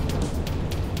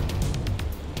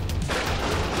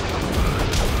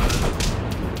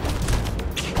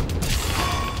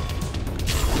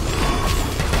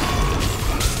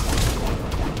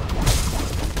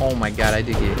 Oh my god, I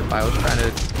did get hit by. I was trying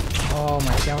to... Oh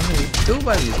my god, I'm gonna be killed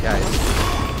by these guys.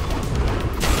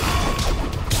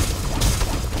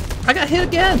 I got hit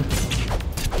again!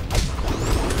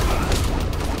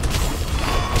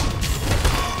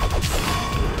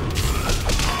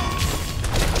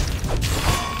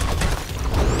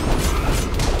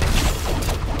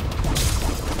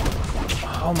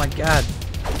 Oh my god.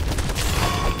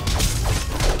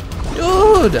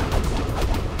 Dude!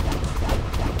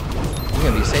 You're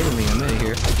gonna be saving me in a minute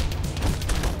here.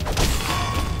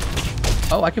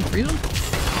 Oh, I can freeze him?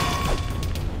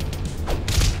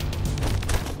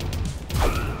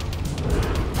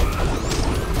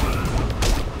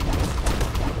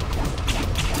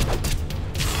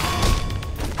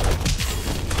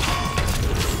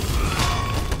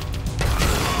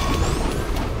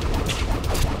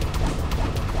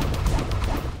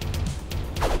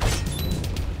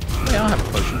 I don't have a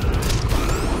potion.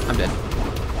 I'm dead.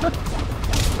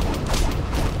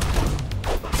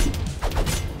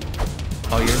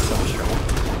 Oh, you're in so much trouble.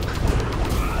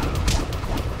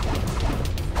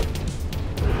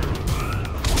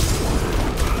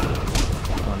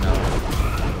 Oh no.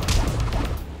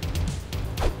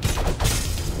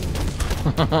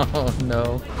 Oh no.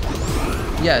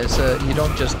 Yeah, it's you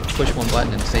don't just push one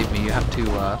button and save me. You have to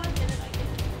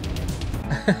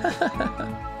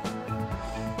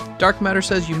Dark Matter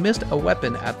says you missed a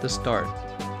weapon at the start.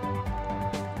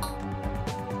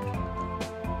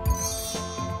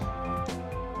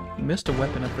 You missed a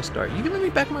weapon at the start. You giving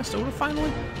me back my soda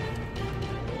finally?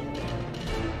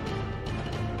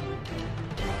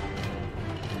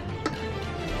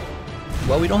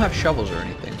 Well, we don't have shovels or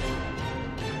anything.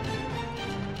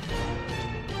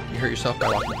 You hurt yourself by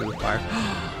walking through the fire.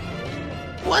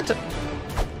 What?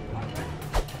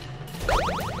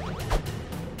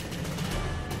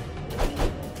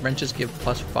 Wrenches give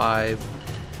 +5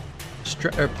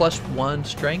 or +1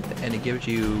 strength, and it gives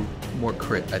you more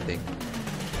crit, I think.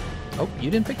 Oh, you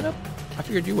didn't pick it up? I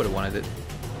figured you would have wanted it.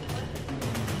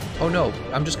 Oh no,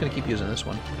 I'm just gonna keep using this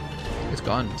one. It's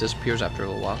gone. It disappears after a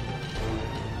little while.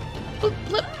 Bloop,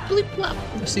 blip, bleep,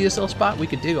 blop. See this little spot? We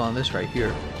could dig on this right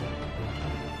here.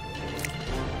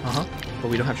 Uh-huh.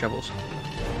 But we don't have shovels.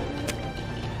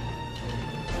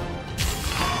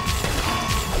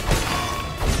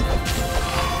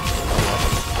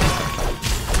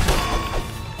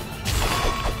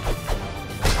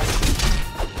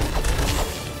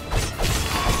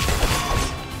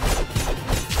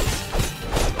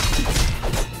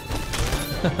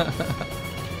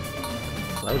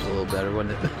 That was a little better,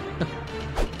 wasn't it?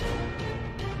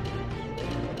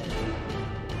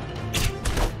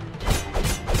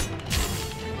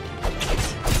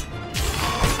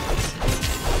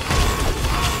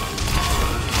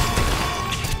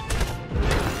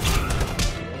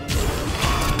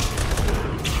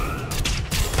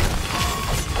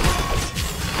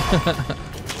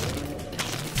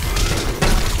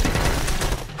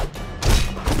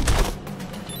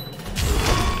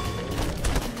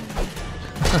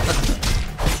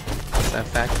 That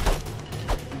fact.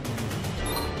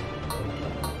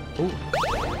 Ooh.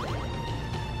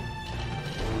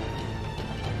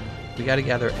 We gotta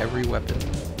gather every weapon.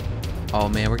 Oh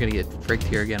man, we're gonna get fricked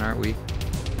here again, aren't we?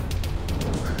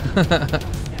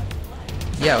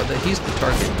 Yeah, he's the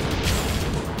target.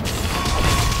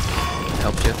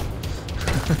 Helped you.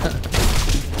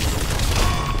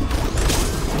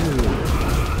 Dude.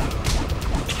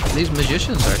 These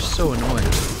magicians are so annoying.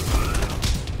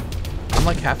 I'm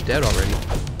like half dead already.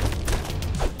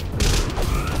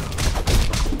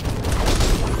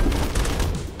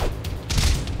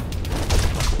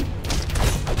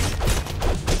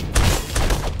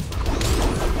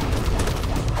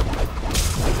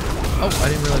 Oh, I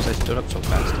didn't realize I stood up so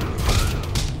fast.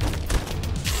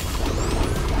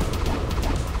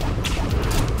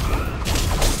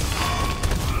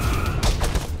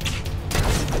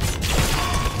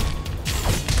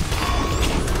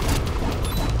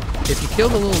 If you kill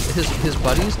the little his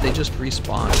buddies, they just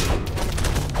respawn.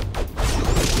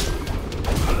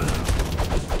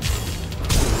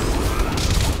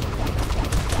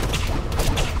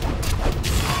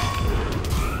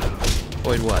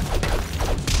 Avoid what?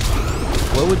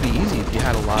 Well, it would be easy if you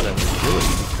had a lot of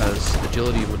agility, because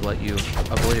agility would let you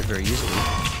avoid it very easily.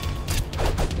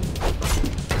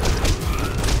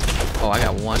 Oh, I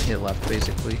got one hit left,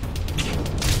 basically.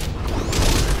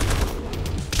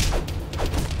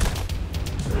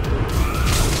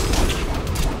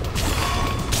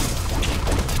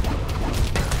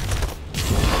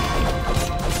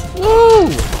 Woo!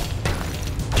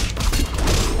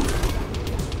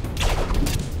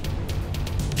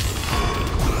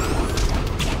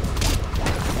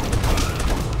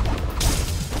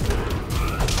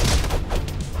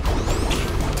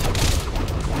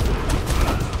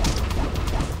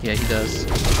 Yeah, he does.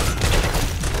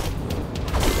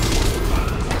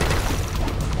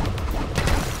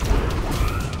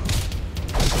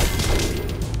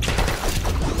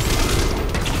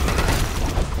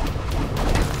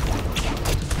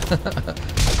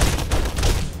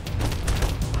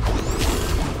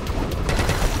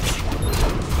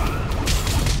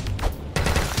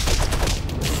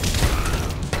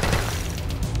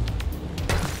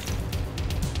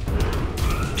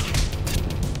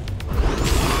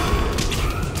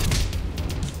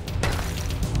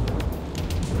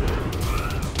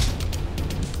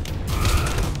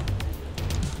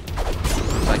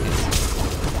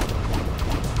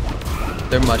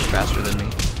 They're much faster than me.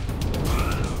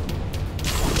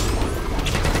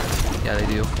 Yeah, they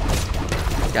do.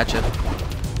 Gotcha.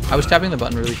 I was tapping the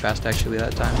button really fast actually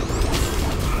that time.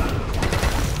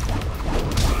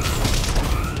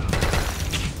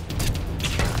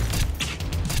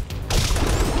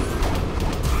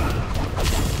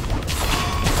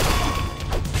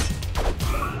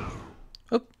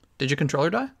 Oh, did your controller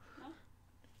die?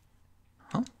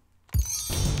 Huh?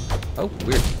 Oh,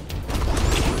 weird.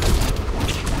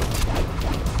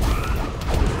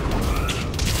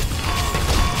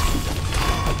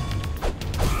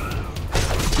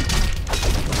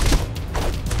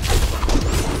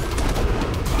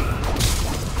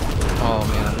 Oh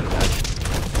man, I'm gonna die.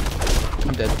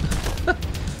 I'm dead.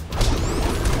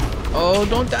 Oh,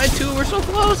 don't die too, we're so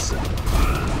close!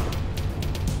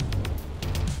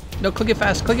 No, click it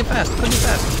fast, click it fast, click it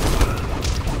fast.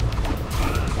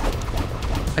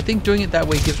 I think doing it that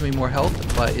way gives me more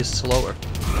health, but is slower.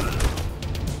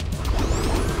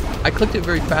 I clicked it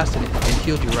very fast and it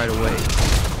healed you right away.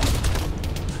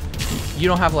 You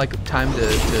don't have like time to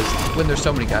when there's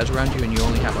so many guys around you and you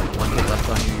only have like one hit left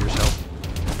on you yourself.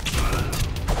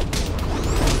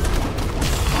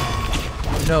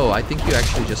 No, I think you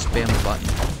actually just spam the button.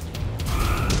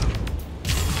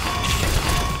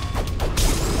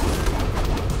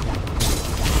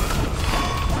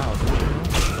 Wow, don't you know?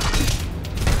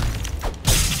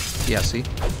 Yeah, see?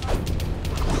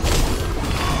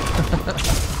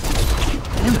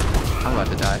 Damn it, I'm about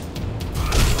to die.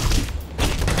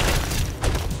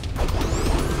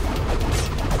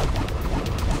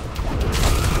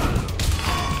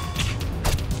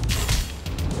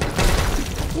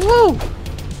 Woo!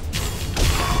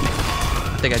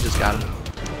 I think I just got him.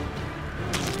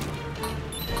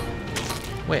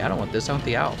 Wait, I don't want this. I want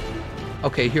the owl.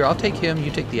 Okay, here, I'll take him. You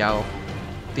take the owl.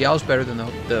 The owl's better than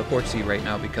the horsey right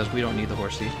now because we don't need the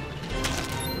horsey.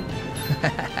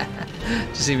 Did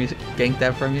you see me gank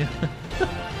that from you?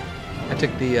 I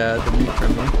took the meat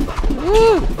from you.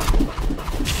 Woo!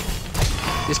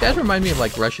 These guys remind me of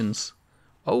like Russians.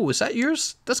 Oh, is that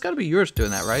yours? That's got to be yours doing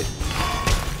that, right?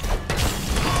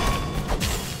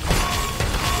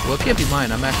 Well, it can't be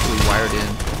mine. I'm actually wired in.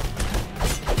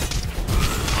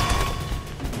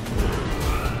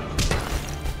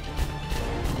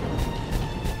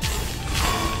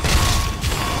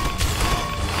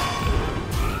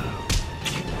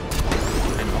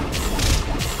 I know.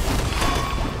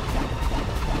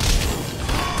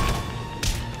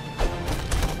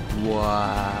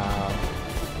 Wow.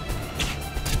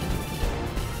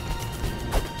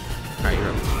 Alright, you're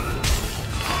up.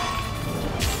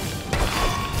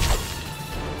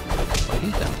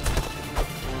 He's down.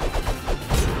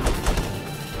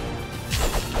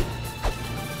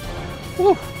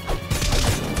 Woo!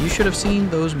 You should have seen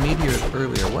those meteors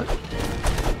earlier. What?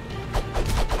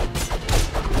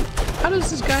 How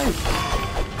does this guy...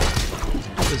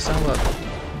 Does it sound like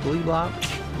Blee Blob?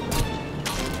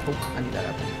 Oh, I need that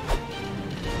apple.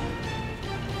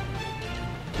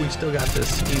 We still got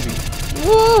this. Easy.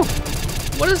 Whoa!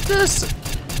 What is this?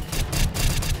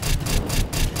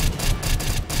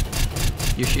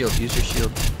 Your shield. Use your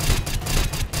shield.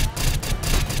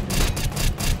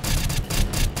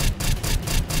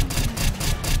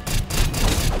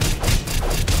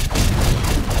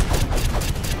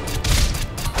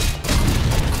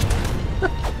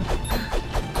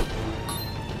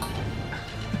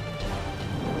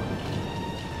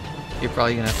 You're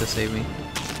probably gonna have to save me.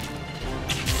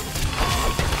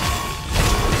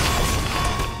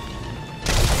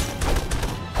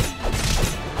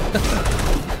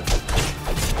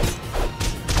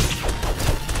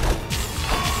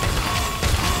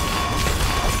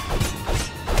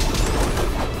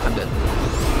 I'm dead.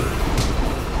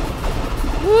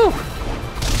 Woo!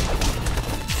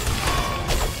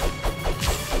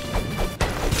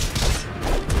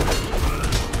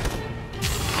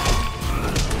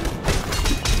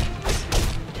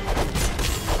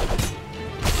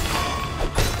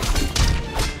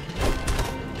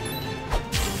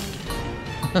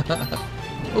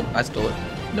 Oh, I stole it.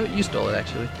 No, you stole it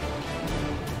actually.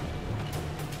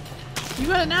 You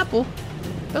got an apple.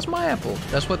 That's my apple.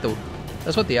 That's what the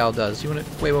owl does. You wanna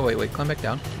wait, climb back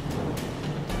down.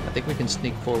 I think we can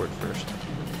sneak forward first.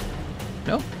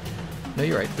 No? No,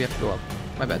 you're right. We have to go up.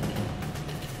 My bad.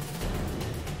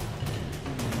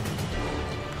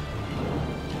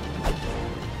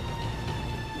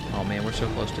 Oh man, we're so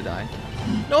close to dying.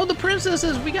 No, the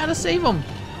princesses! We gotta save them!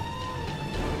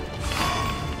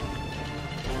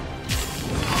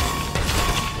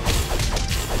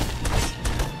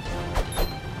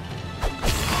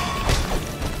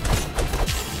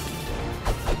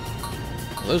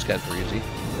 Those guys were easy.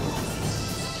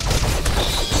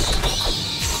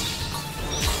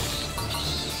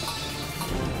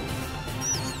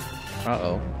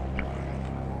 Uh-oh.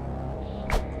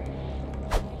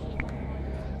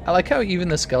 I like how even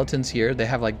the skeletons here, they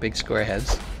have like big square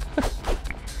heads.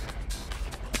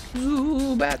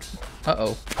 Ooh, bat.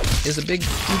 Uh-oh. There's the big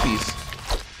goopies.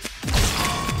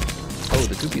 Oh,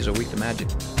 the goopies are weak to magic.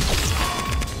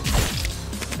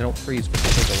 They don't freeze, but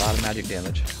they take a lot of magic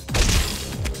damage.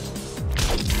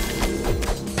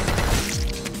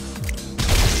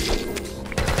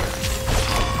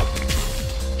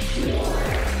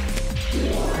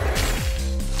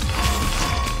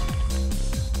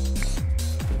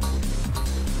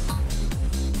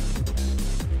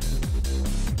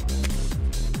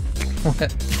 What?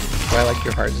 Do I like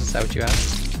your hearts? Is that what you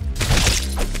asked?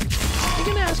 You're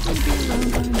gonna ask me to be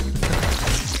alone.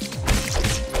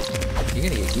 You're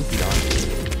gonna get goofied on.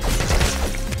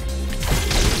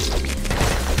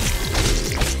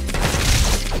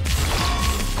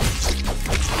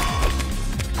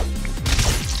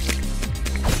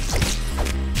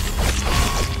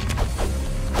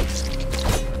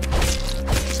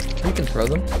 You can throw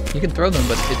them. You can throw them,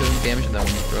 but it doesn't damage them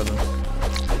when you throw them.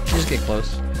 You just get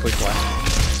close. Push Y.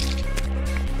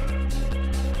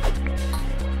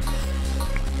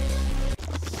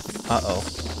 Uh-oh.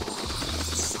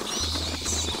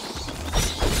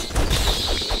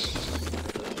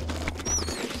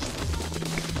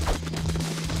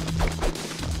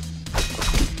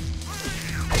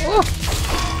 Oh!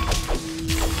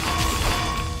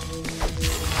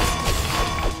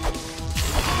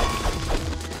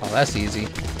 Oh, that's easy.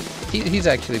 He's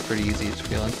actually pretty easy, it's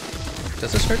feeling.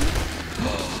 Does this hurt me?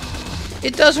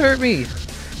 It does hurt me!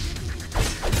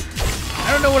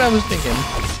 I don't know what I was thinking.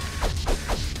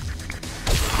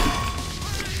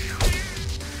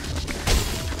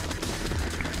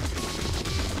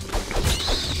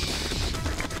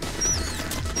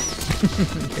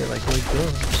 You're like, really cool.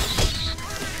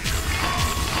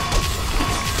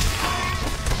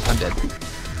 I'm dead.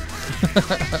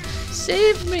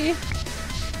 Save me!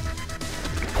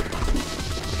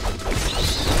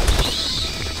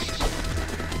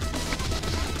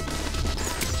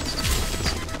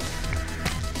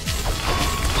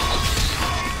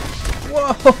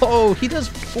 Whoa! He does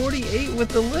 48 with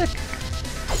the lick!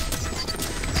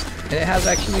 And it has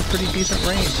actually pretty decent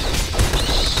range.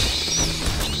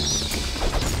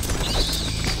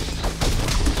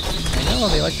 I know,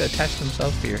 they like to attach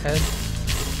themselves to your head.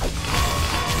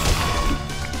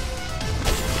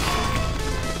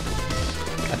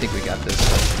 I think we got this.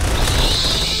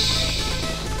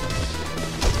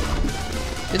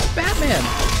 It's Batman!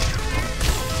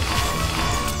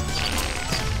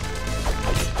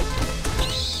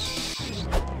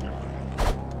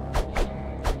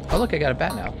 Oh look, I got a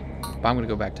bat now. But I'm gonna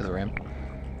go back to the ram.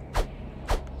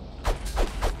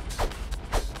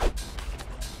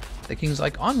 The king's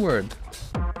like, onward!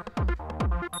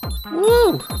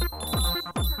 Woo! Well,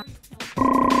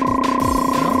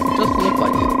 it does look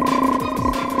like it.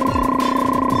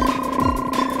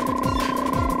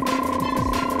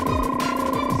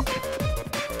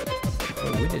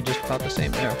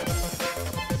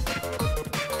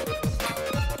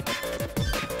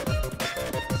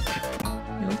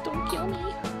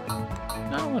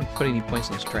 put any points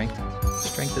in strength.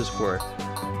 Strength is for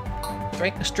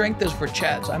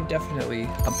chads. I'm definitely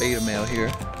a beta male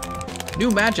here.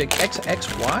 New magic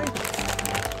XXY.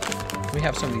 Let me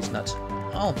have some of these nuts.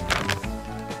 Oh.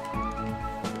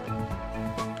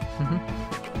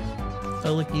 I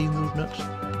like eating those nuts.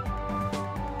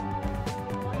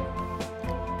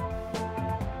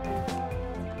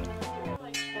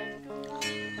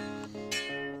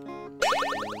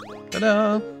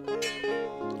 Ta-da!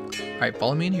 Alright,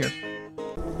 follow me in here.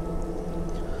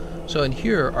 So in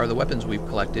here are the weapons we've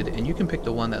collected, and you can pick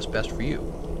the one that's best for you.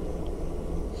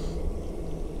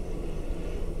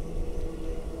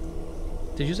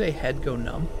 Did you say head go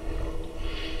numb?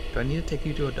 Do I need to take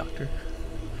you to a doctor?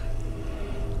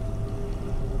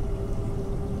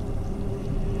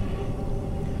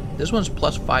 This one's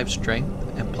 +5 strength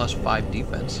and +5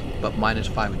 defense, but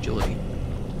 -5 agility.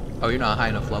 Oh, you're not high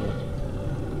enough level.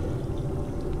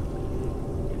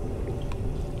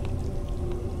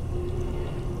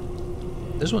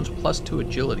 This one's +2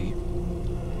 agility.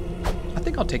 I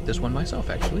think I'll take this one myself,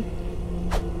 actually.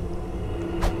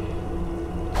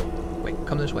 Wait,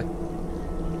 come this way.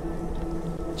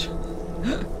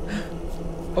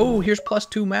 Oh, here's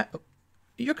 +2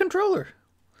 your controller.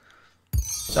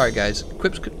 Sorry, guys.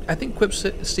 I think Quip's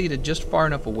seated just far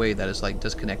enough away that it's like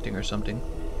disconnecting or something.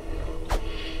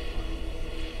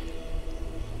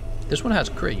 This one has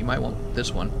crit. You might want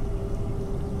this one.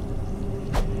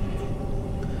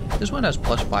 This one has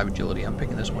 +5 agility. I'm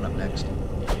picking this one up next.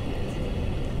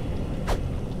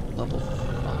 Level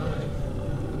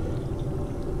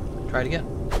 5. Try it again.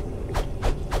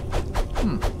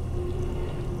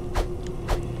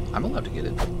 I'm allowed to get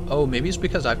it. Oh, maybe it's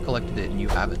because I've collected it and you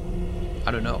haven't.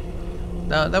 I don't know.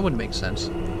 That wouldn't make sense.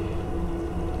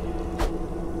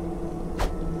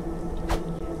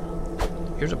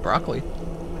 Here's a broccoli.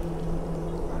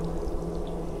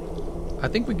 I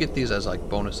think we get these as like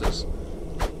bonuses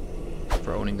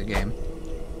for owning the game.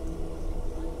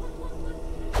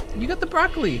 You got the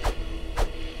broccoli!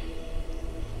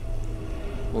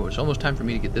 Whoa, it's almost time for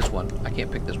me to get this one. I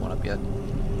can't pick this one up yet.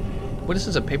 What is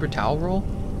this, a paper towel roll?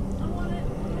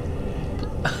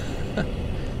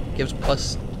 Gives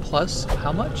plus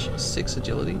how much? 6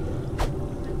 agility?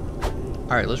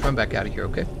 Alright, let's run back out of here,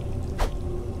 okay?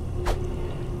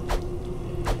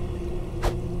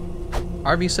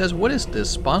 RV says, what is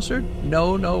this, sponsored?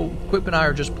 No, Kwip and I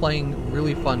are just playing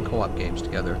really fun co-op games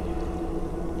together.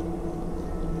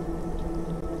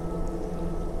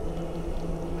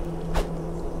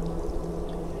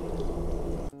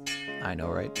 I know,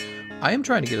 right? I am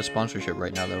trying to get a sponsorship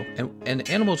right now, though. And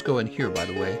animals go in here, by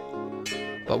the way.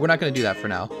 But we're not going to do that for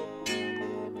now.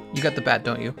 You got the bat,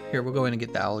 don't you? Here, we'll go in and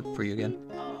get the owl for you again.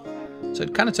 So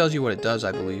it kind of tells you what it does,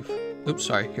 I believe. Oops,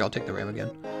 sorry. Here, I'll take the ram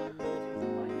again.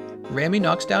 Rammy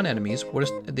knocks down enemies. What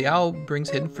is the owl brings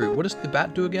hidden fruit? What does the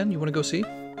bat do again? You want to go see?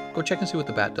 Go check and see what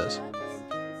the bat does.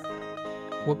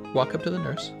 Walk up to the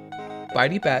nurse.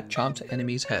 Bitey bat chomps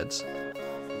enemies' heads.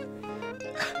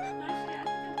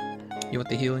 You want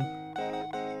the healing?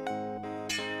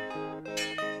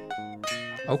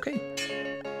 Okay.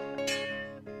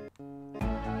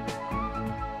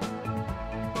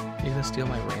 You gonna steal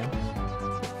my ram?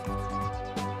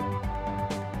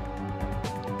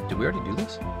 Did we already do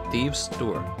this? Thieves'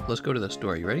 store. Let's go to the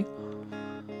store. You ready?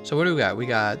 So what do we got? We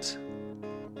got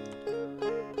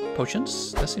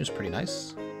potions. That seems pretty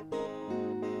nice.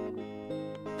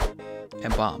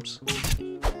 And bombs.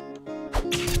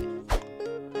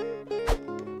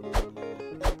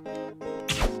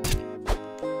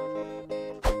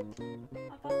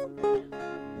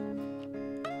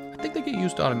 I think they get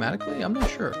used automatically. I'm not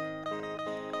sure.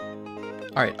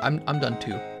 All right, I'm done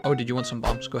too. Oh, did you want some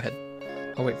bombs? Go ahead.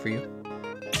 I'll wait for you.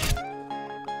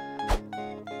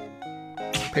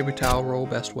 Paper towel roll,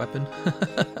 best weapon.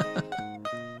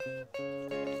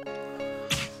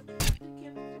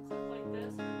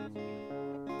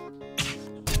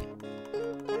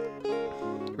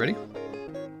 Ready?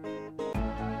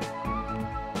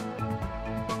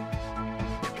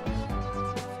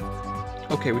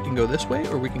 Okay, we can go this way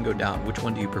or we can go down. Which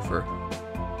one do you prefer?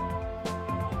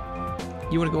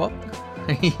 You want to go up?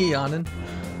 Yawning.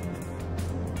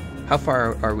 How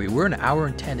far are we? We're an hour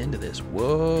and 10 into this.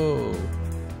 Whoa.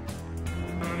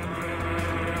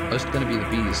 Oh, it's gonna be the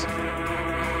bees.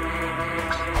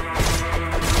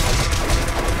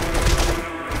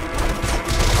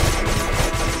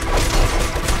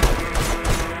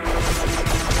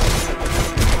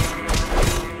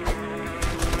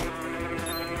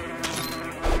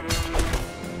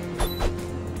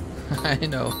 I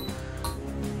know.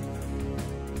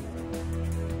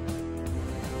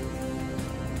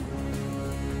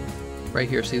 Right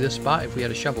here, see this spot? If we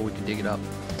had a shovel, we could dig it up.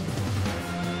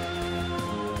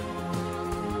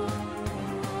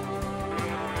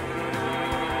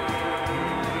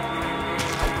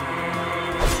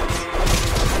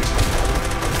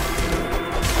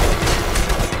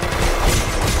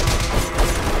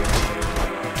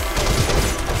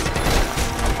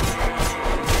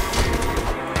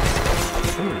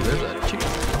 Ooh, there's a chicken.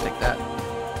 I'll take that.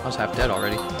 I was half dead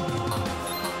already.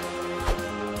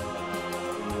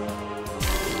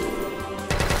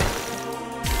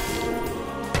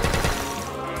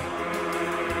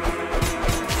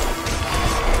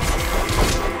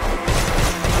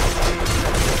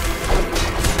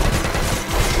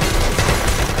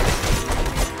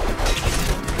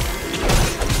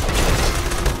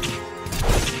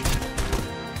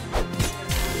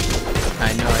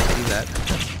 I know, I see that.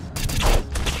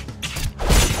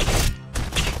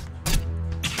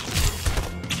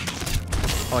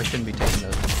 Oh, I shouldn't be taking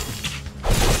those.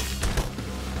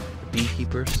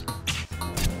 Beekeepers.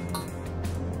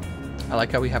 I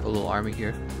like how we have a little army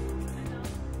here.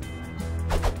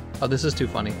 Oh, this is too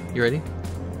funny. You ready?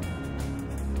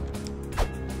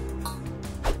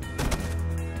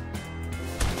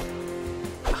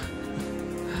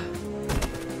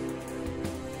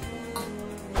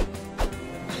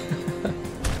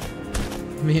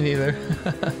 Me neither.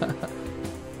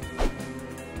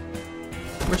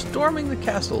 We're storming the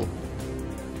castle.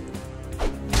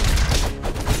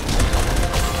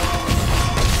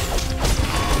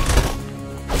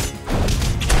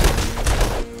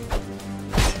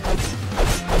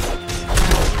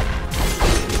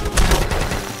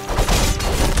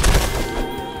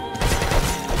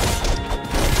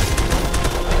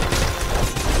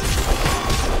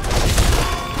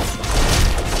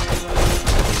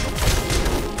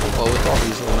 Well, with all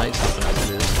these little knights helping us,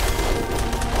 it is.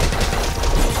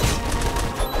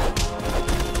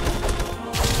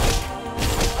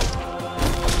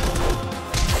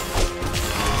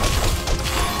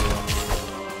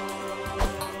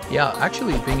 Yeah,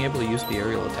 actually being able to use the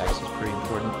aerial attacks is pretty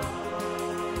important.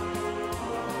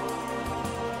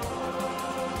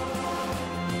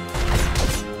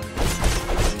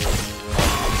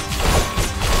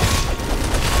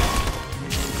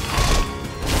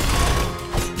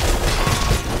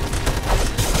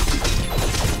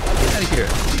 Get out of here.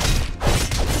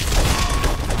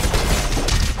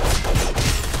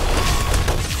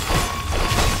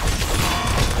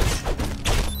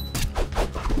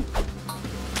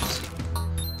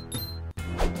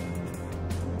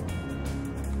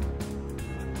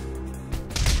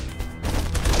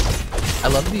 I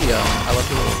love the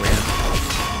little ramp.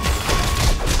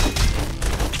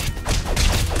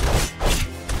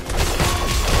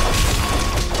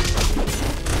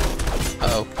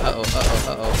 Uh-oh, uh-oh,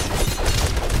 uh-oh, uh-oh.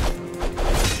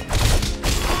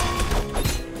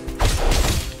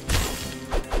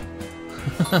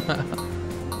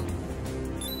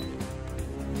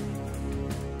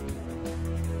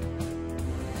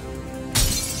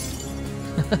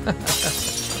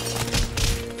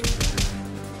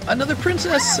 Another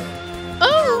princess!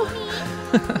 Oh!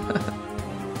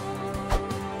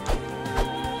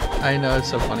 I know, it's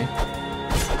so funny.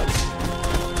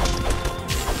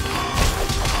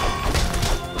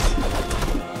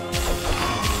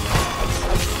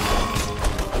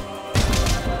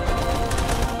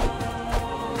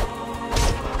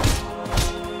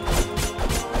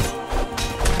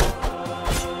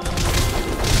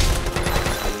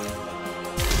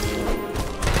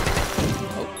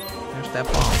 That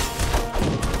bomb.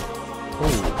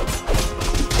 Ooh.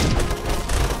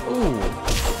 Ooh.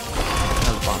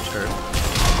 Those bombs hurt.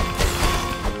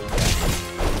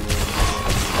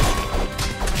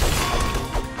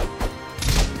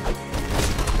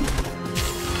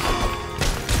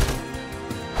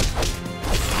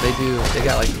 They do. They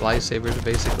got like lightsabers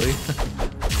basically.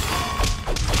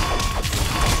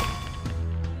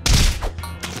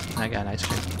 I got an ice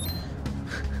cream.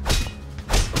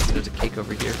 There's a cake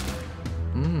over here.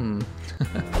 Mmm.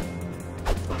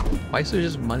 Why is there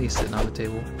just money sitting on the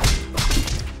table?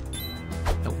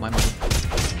 Nope, my money.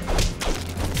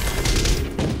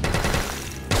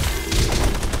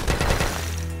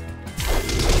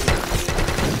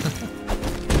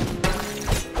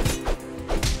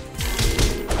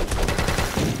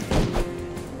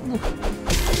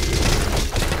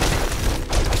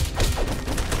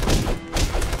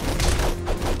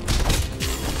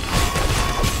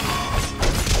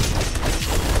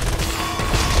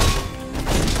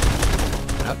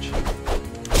 Ouch.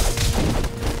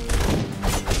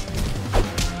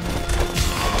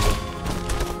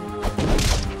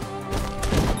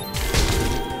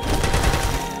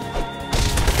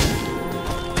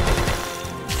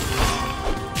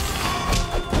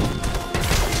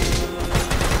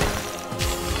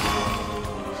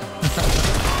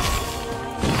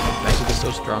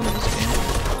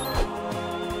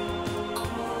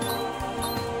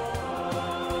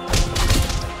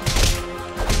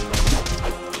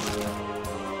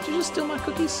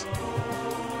 cookies?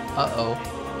 Uh-oh.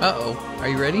 Uh-oh. Are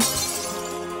you ready?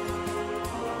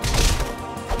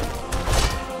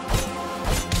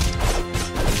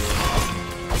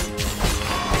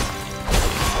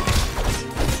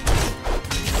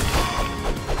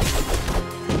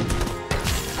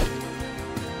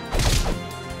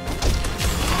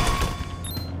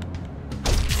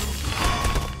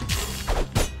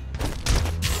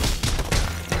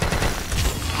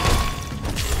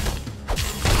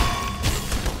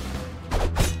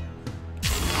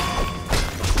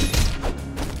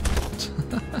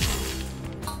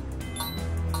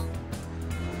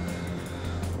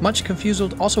 Much confused.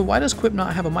 Also, why does Kwip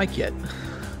not have a mic yet?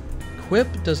 Kwip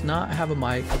does not have a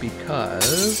mic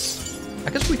because...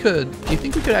 I guess we could... Do you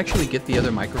think we could actually get the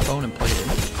other microphone and play it in?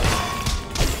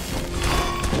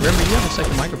 Remember, you have a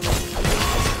second microphone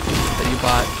that you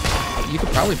bought. You could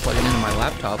probably plug it into my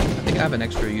laptop. I think I have an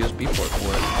extra USB port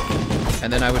for it.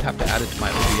 And then I would have to add it to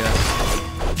my OBS.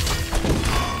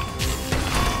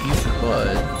 You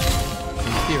could,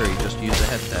 in theory, just use a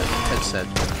headset.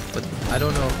 But I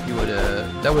don't know if you would,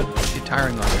 that would be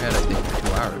tiring on your head, I think, for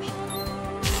 2 hours.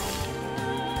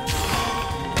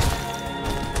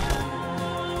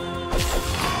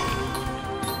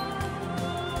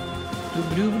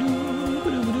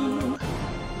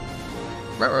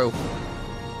 Ruh-roh.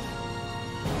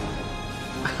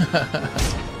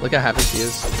 Look how happy she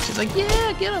is. She's like,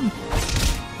 yeah, get him!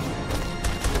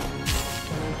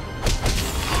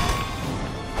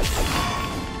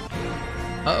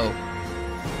 Uh-oh.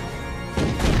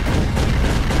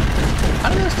 How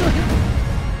did that still hit?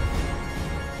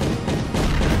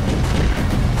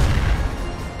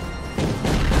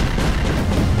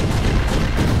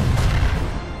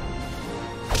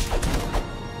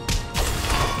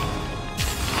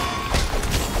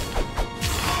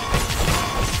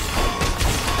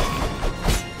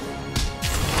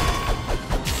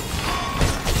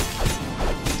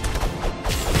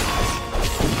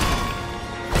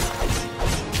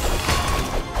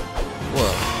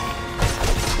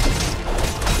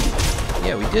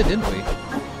 Yeah, we did, didn't we?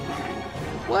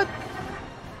 What?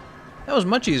 That was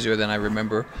much easier than I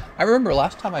remember. I remember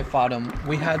last time I fought him,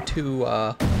 we had to,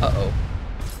 uh-oh.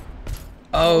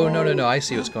 Oh, no, I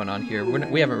see what's going on here.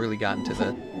 We haven't really gotten to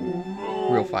the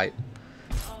real fight.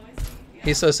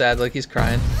 He's so sad, like he's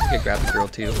crying. I could grab the girl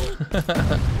too.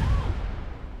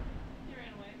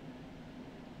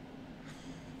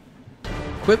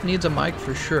 Kwip needs a mic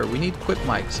for sure. We need Kwip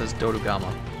mic, says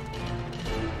Dodogama.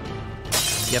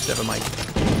 You have to have a mic.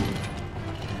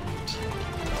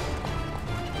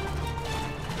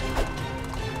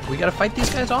 We gotta fight these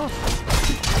guys off.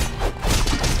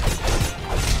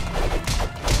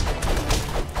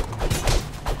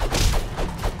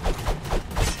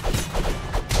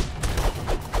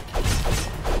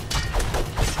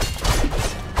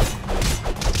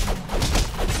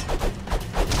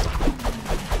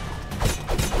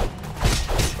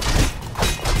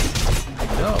 I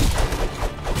know.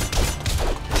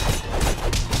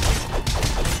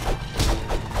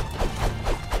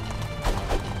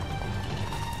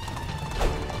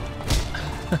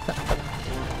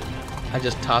 I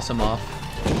just toss him off.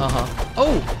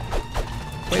 Oh!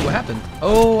 Wait, what happened?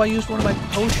 Oh, I used one of my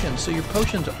potions. So your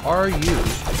potions are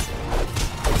used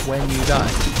when you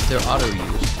die. They're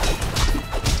auto-used.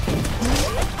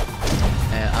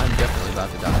 And I'm definitely about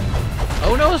to die.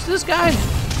 Oh no, it's this guy!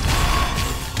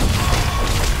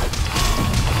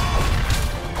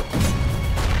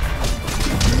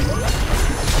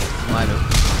 Might have.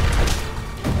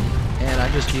 And I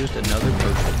just used another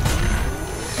potion.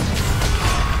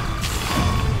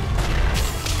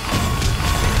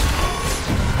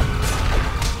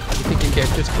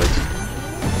 Characters glitch.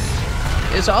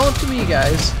 It's all up to me,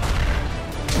 guys.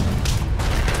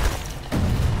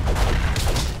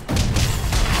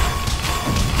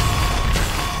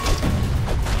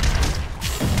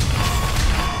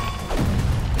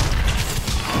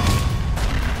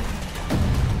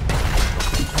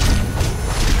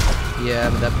 Yeah,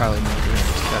 but that probably means we're gonna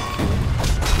be stuck too.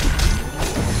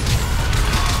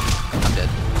 I'm dead.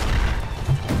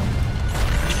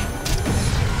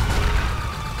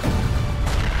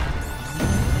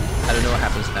 I don't know what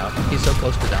happens now. He's so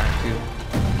close to dying too.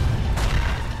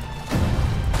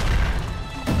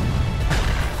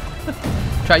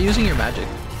 Try using your magic.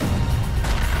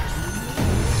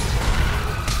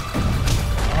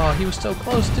 Oh, he was so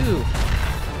close too.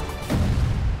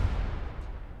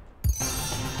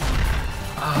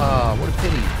 Ah, what a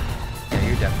pity. Yeah,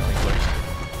 you're definitely close.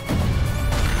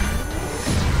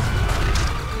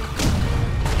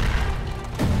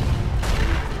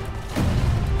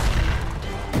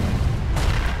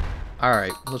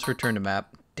 Alright, let's return to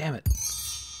map. Damn it.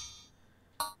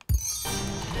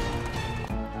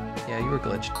 Yeah, you were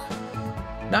glitched.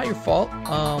 Not your fault.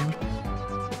 I'm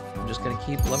just gonna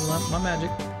keep leveling up my magic.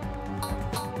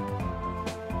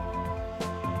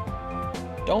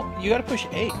 You gotta push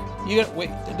A. You gotta, wait,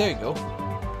 there you go.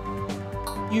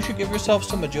 You should give yourself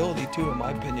some agility too, in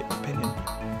my opinion.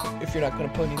 If you're not gonna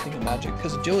put anything in magic,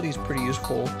 because agility is pretty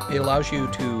useful. It allows you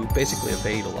to basically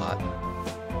evade a lot.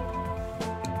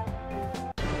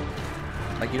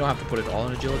 Like, you don't have to put it all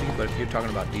in agility, but if you're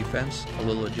talking about defense, a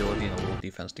little agility and a little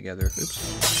defense together.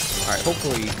 Oops. Alright,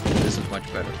 hopefully this is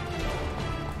much better.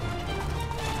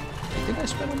 Did I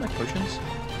spend all my potions?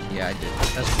 Yeah, I did.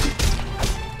 That's good.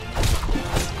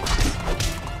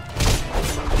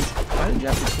 Why did you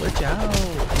have to glitch out?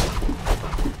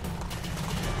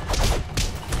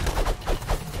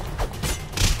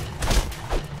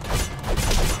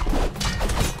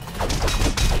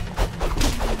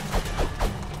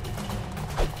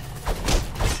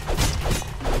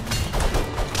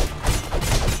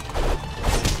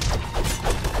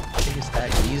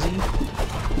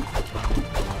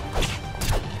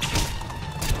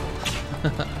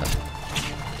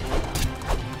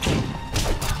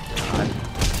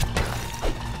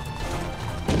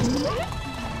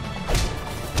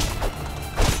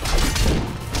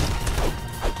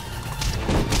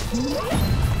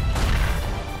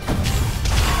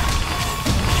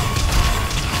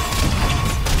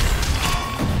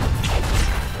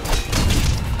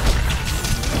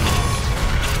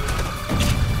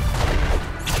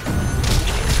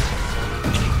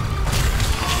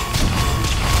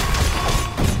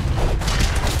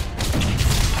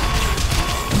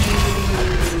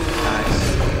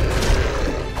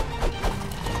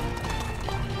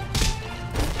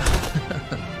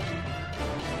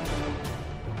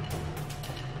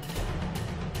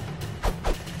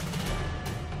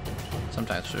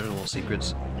 Sometimes there's little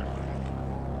secrets.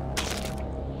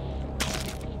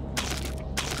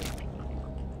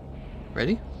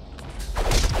 Ready?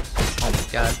 Oh my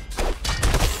god.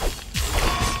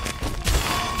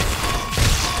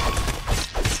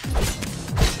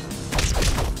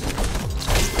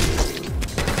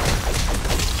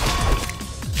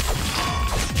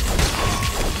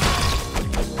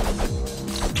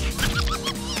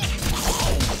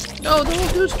 No, the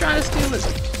little dude's trying to steal it.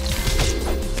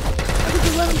 How did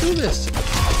you let him do this?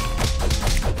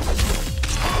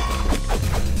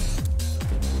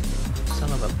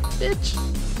 Son of a bitch.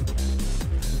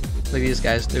 Look at these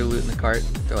guys, they're looting the cart.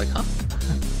 They're like, huh?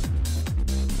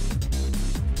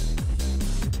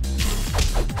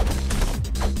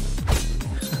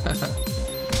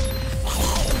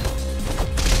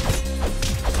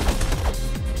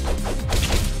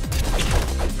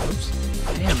 Oops.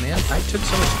 Damn, man, I took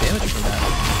so much damage from that.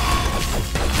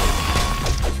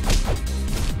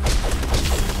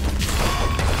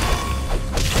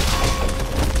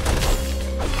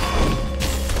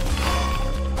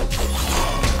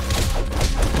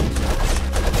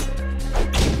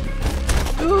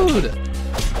 Dude!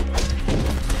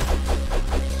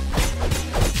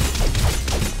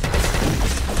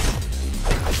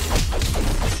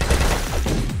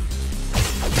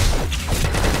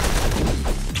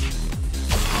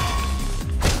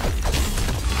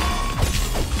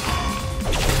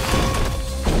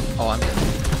 Oh, I'm dead.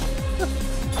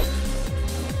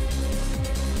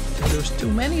 Dude, there's too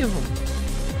many of them.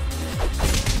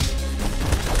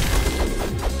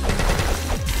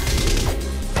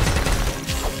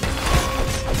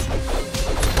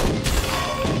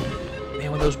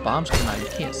 Man, when those bombs come out, you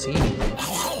can't see anything.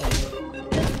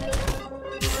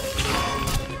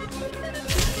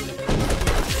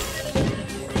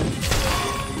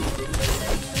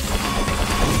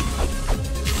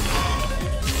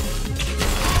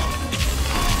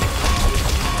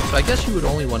 So I guess you would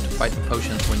only want to fight the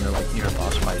potions when you're like near a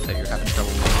boss fight that you're having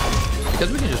trouble with. Because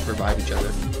we can just revive each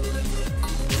other.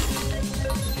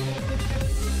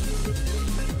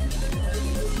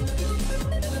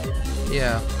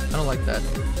 Yeah, I don't like that.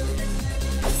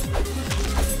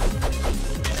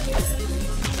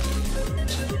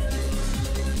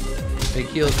 Big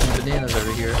heals and bananas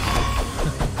over here.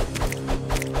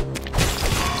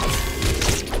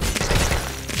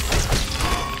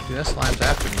 Dude, that slime's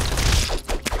after me.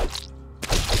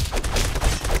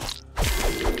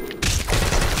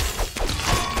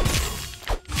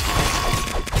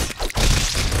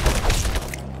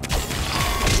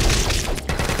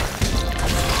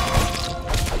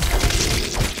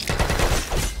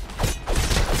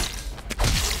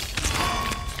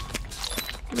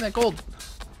 Give me that gold.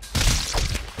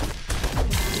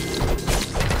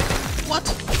 What?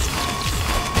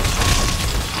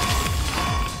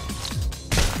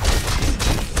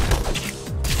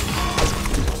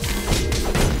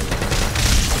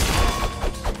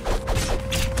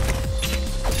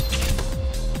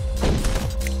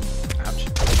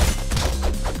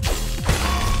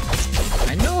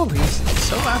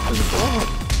 after the door.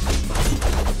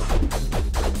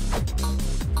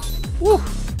 Woo!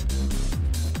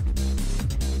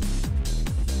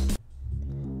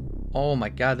 Oh my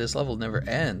god, this level never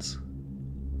ends.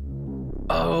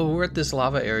 Oh, we're at this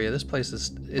lava area. This place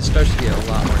is... It starts to get a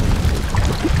lot more difficult.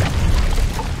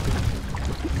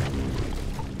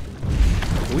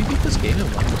 Will we beat this game in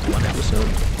one episode?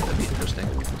 That'd be interesting.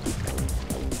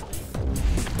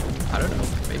 I don't know.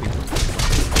 Maybe.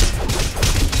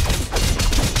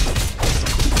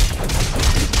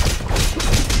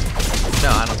 No,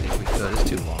 I don't think we could. It's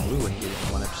too long. We wouldn't get it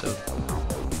in one episode.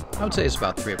 I would say it's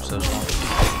about 3 episodes long.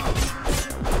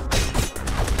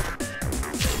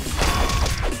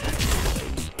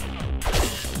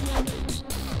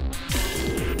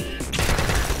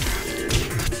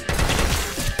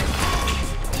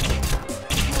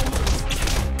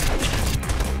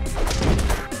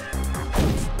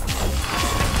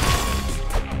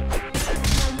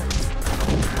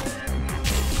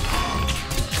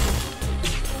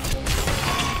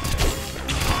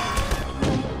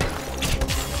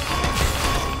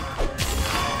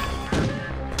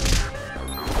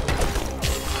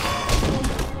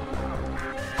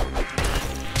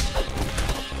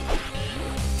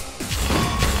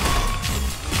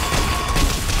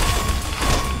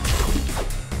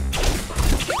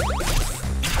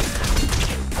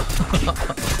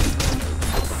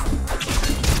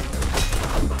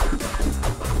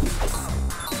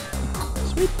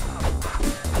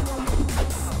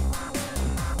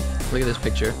 Look at this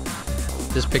picture.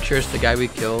 This picture is the guy we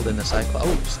killed in the cyclone.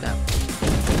 Oh, snap.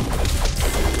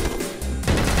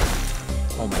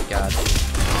 Oh my god.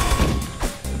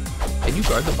 Can you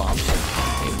guard the bombs? I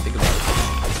didn't even think about it.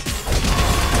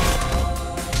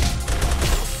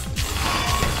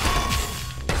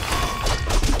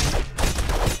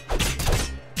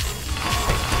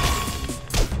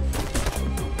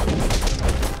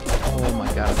 Oh my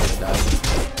god, I'm gonna die.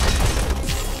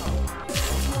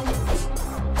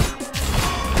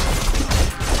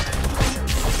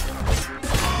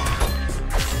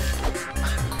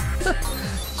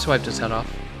 Swiped his head off.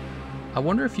 I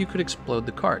wonder if you could explode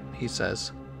the cart, he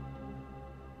says.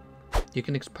 You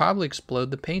can probably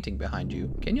explode the painting behind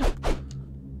you. Can you?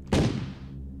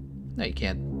 No, you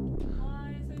can't.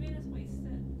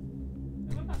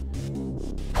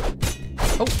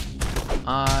 Oh!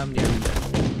 I'm nearly dead.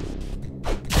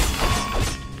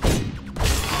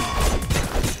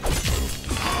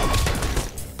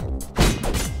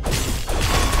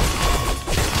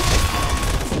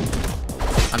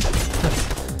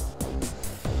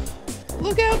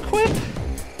 Look out, Kwip!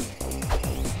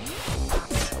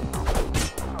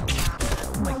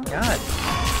 Oh my god.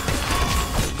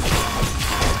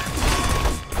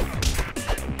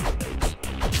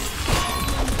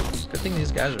 Good thing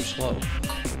these guys are slow.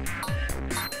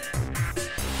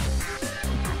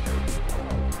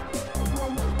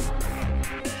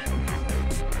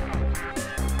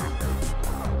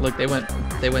 Look, they went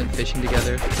fishing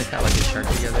together. They caught like a shark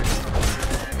together.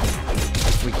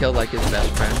 We killed like his best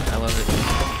friend. I love it.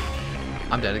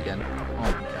 I'm dead again. Oh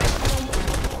my god.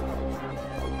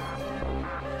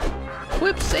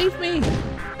 Kwip, save me!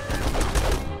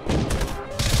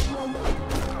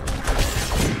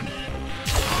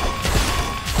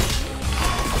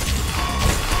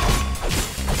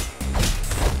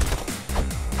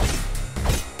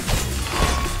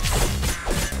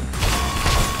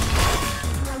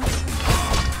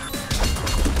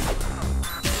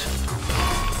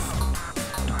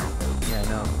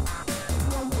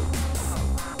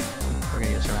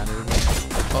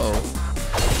 Uh-oh.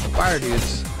 Fire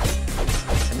dudes.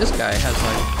 And this guy has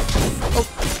like... Oh!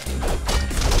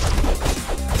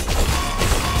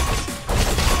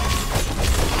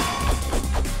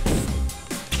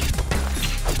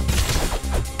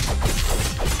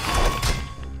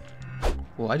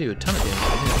 Well, I do a ton of damage.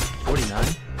 I did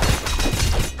 49.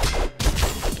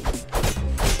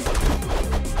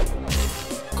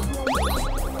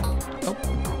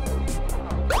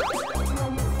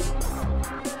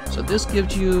 This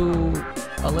gives you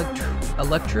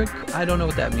electric, I don't know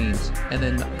what that means, and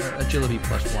then agility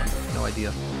 +1, no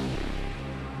idea.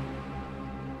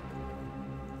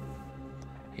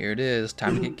 Here it is,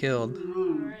 time to get killed.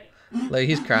 Like,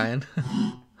 he's crying.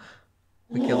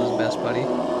 We killed his best buddy.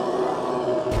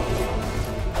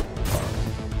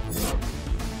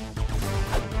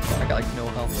 I got like no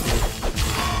health too.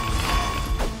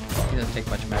 He doesn't take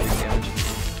much magic damage.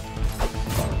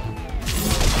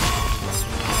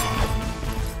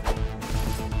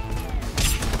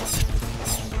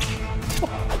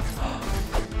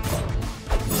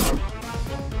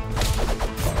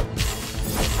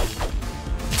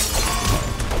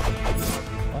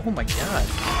 Oh Oh my god.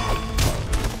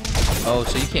 Oh,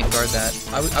 so you can't guard that.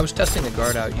 I was testing the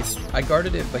guard out. I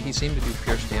guarded it, but he seemed to do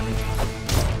pierce damage.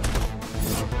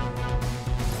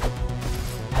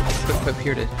 Quick Kwip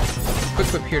here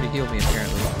to heal me,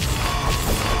 apparently.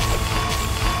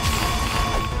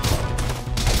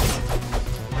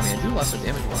 I mean, I do lots of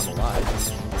damage when I'm alive.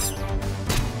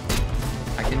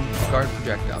 I can guard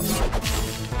projectiles.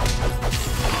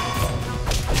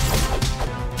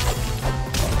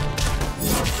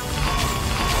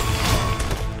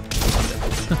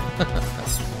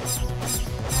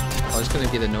 Oh, it's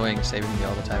gonna get annoying saving me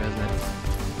all the time, isn't it?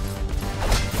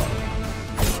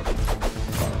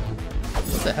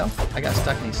 What the hell? I got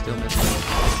stuck and he's still missing.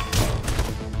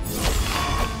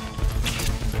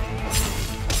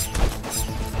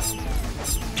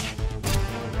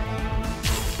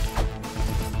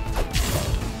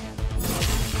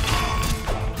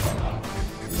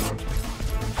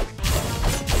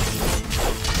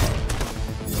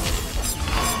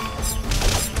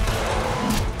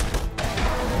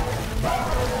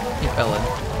 He fell in.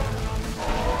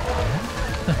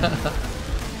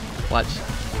 Watch.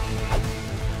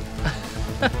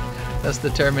 That's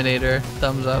the Terminator.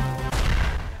 Thumbs up.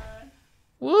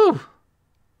 Woo!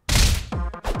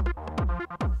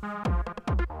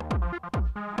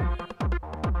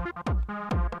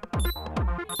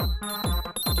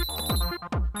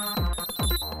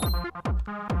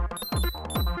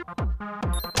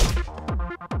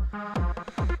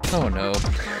 Oh no.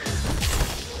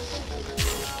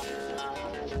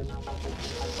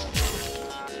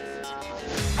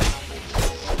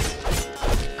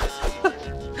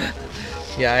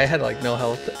 Yeah, I had like no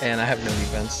health and I have no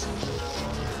defense.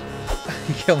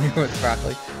 You killed me with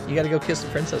broccoli. You gotta go kiss the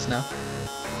princess now.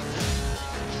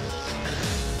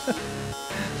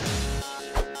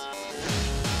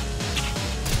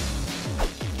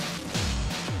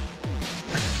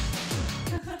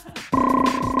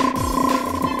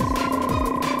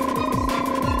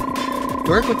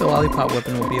 Dork with the lollipop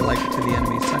weapon will be a like to the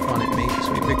enemy. Suck on it, mate.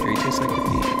 Sweet victory. Tastes like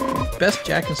defeat. Best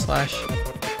Jack and Slash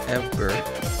ever.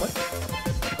 What?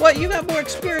 What? You got more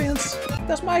experience?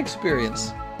 That's my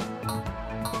experience.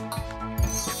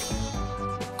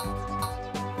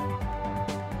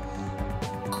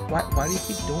 Why do you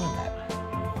keep doing that?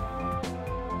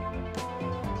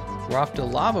 We're off to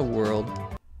Lava World.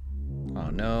 Oh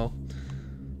no.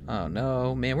 Oh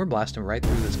no. Man, we're blasting right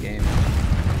through this game.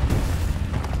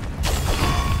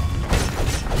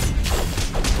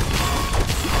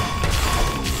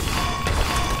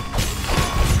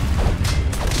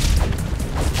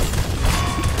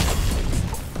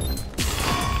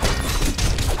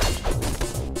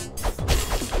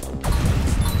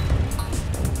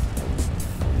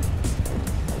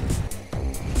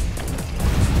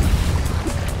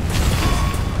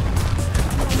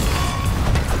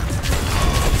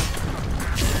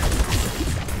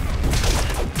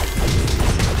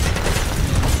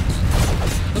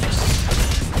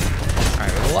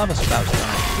 Lava spouts don't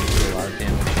actually do a lot of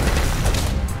damage.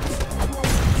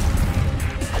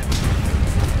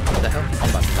 What the hell? I'm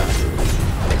about to die.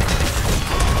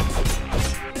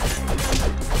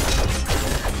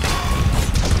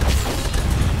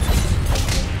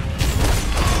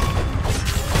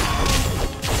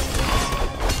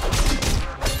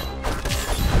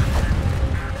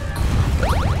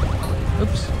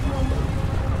 Oops.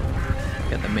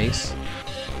 Got the mace.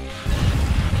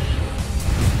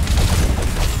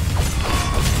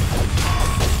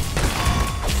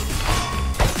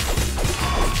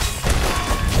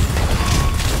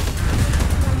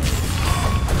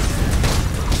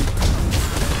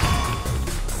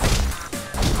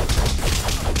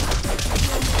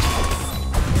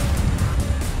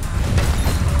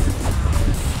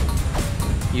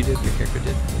 You did, your character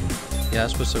did. Yeah,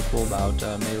 that's what's so cool about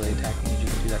melee attacking, is you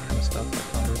can do that kind of stuff, like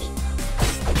combos.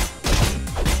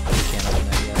 You can't open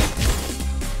that yet, I think.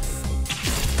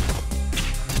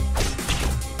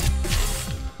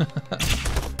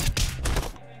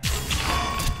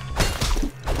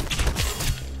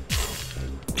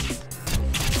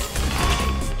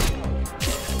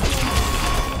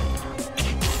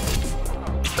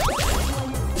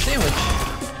 Sandwich!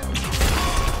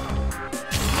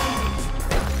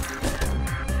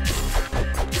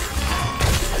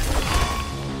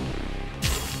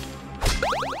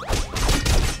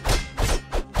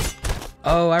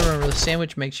 Oh, I remember, the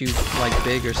sandwich makes you, like,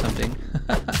 big or something.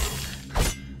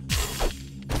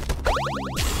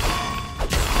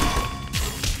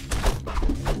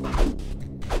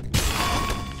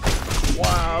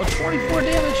 Wow, 24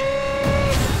 damage!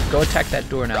 Go attack that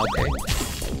door now, okay?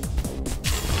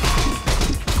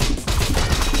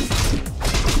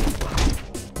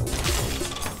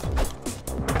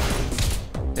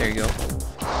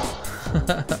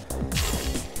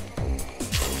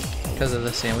 Because of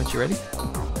the sandwich. You ready?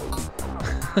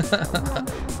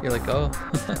 You're like, oh.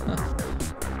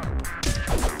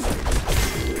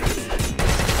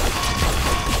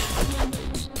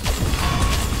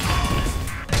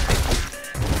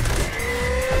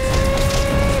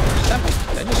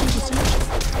 I just used a sandwich.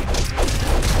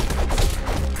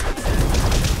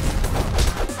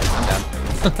 I'm down.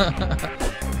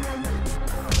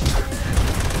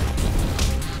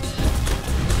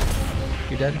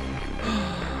 You dead?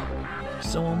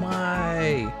 So am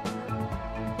I.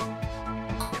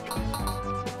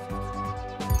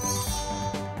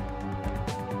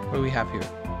 What do we have here?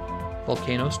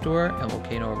 Volcano store and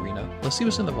Volcano Arena. Let's see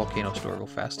what's in the Volcano store real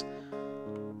fast.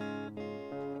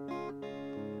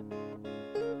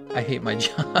 I hate my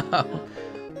job.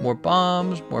 More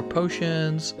bombs, more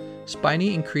potions.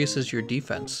 Spiny increases your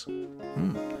defense.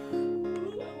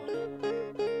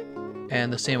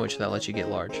 And the sandwich that lets you get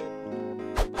large.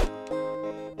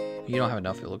 You don't have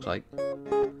enough, it looks like.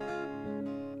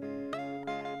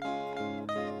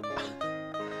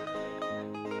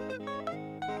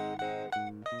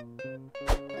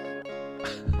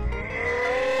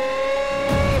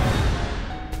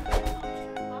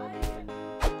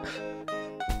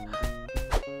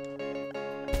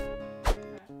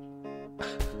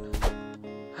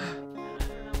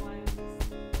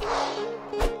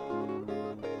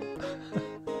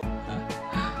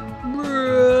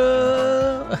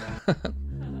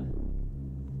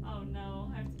 Oh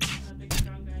no, I have to become a big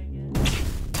strong guy again.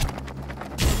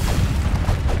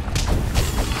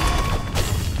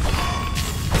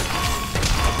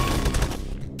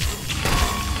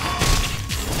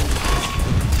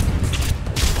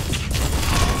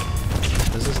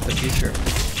 This is the future.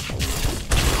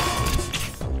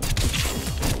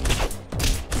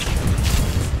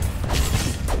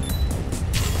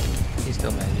 He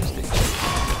still manages to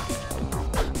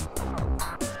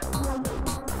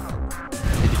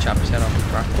chop his head off with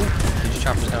broccoli. Did you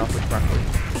chop his head off with broccoli?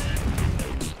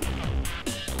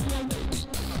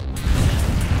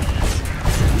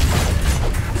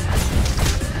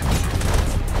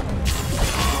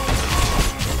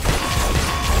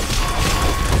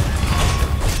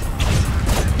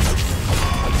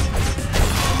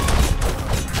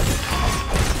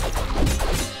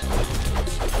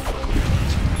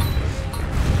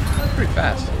 That's pretty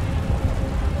fast.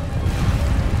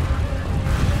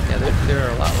 There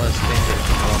are a lot less dangerous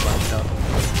than all by itself.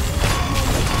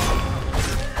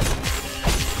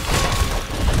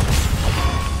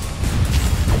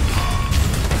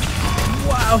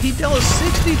 Wow, he dealt a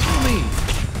 60 to me!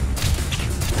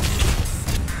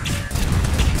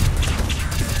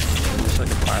 Looks like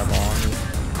a fireball on me.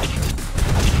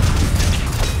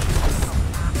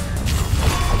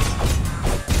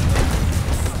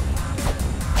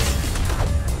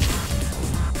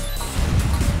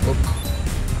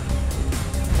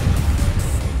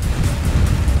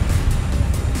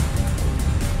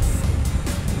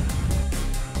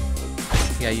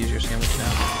 Yeah, use your sandwich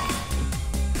now.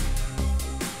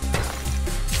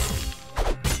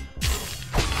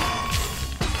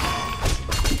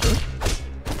 Really?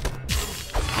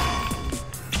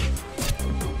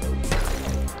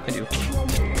 I do.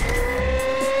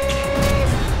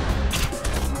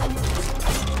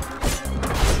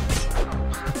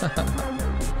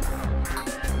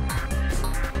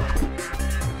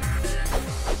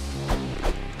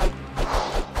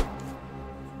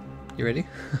 You ready?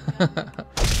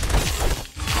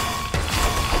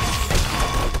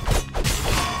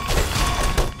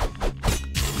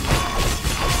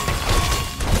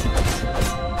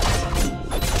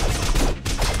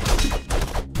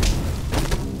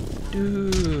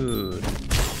 Dude.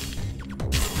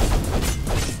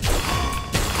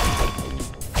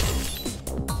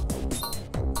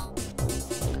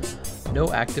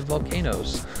 No active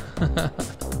volcanoes.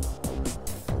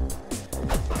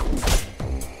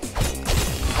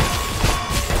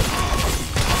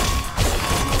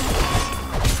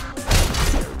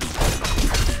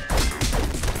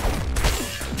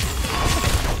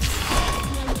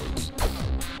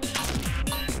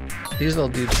 These little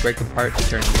dudes break apart to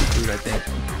turn into food, I think.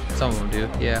 Some of them do,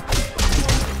 yeah.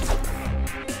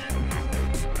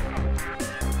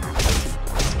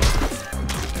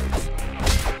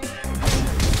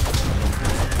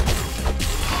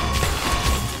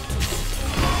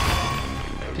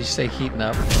 Did you say heating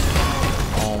up?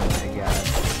 Oh my god.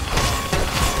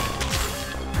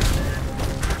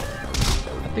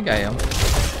 I think I am.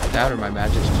 That or my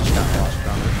magic's just got a lot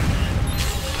stronger.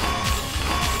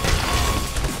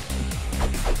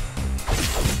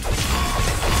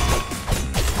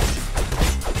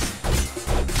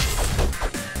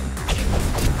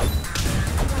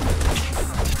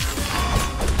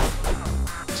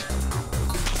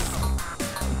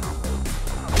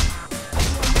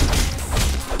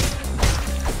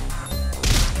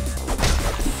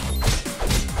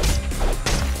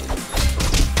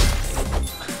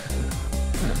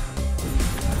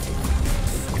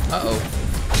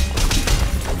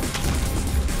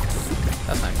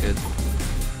 That's not good.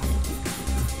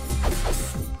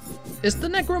 It's the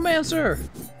necromancer!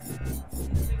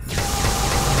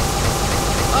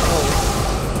 Uh-oh.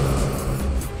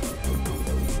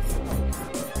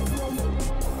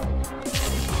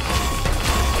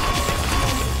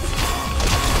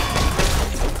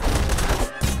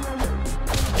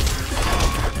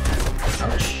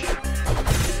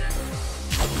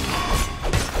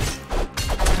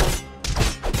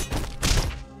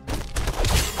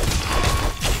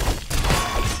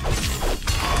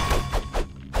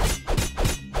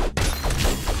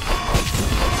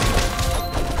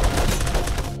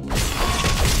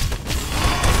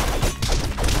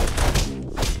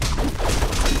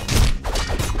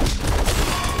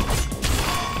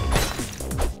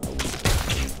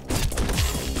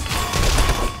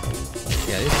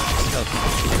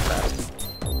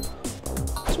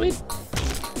 Sweet.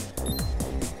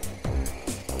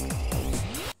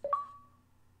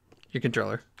 Your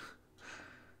controller.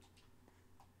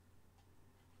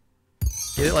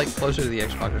 Get it like closer to the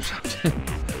Xbox or something.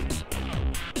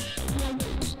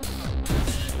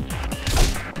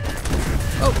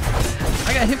 Oh!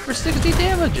 I got hit for 60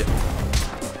 damage!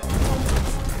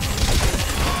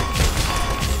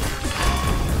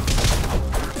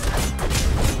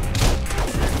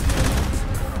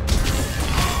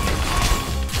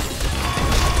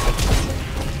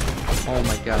 Oh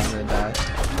my god, I'm gonna die.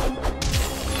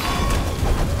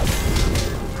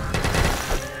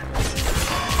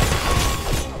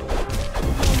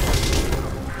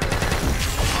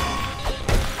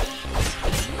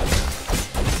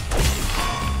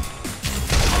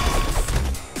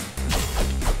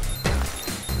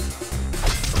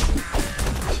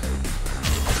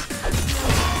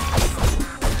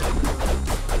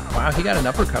 Wow, he got an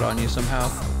uppercut on you somehow,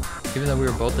 even though we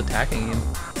were both attacking him.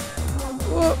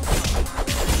 Whoa.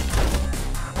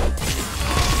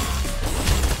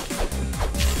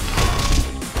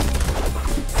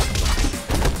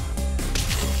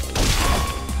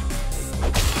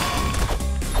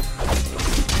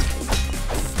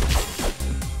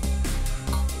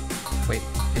 Wait,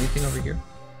 anything over here?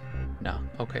 No,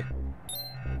 okay.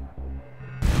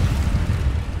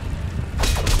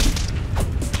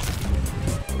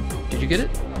 Did you get it?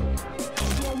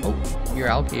 Oh, your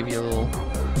owl gave you a little...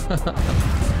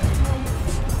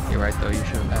 You're right though, you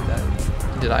should have had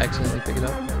that. Did I accidentally pick it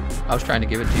up? I was trying to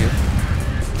give it to you.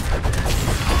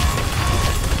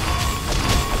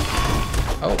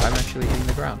 Oh, I'm actually hitting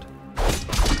the ground.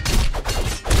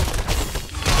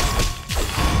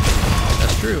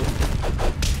 That's true.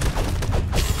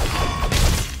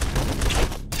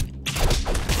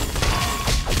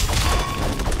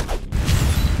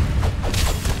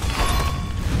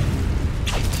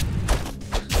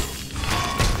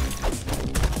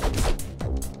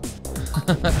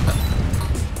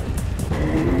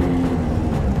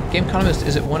 Gameconomist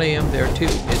is at 1 AM there too.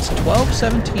 It's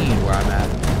 12:17 where I'm at.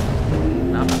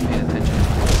 No, I'm not paying attention.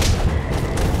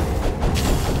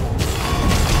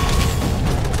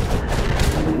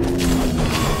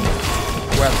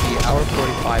 We're at the hour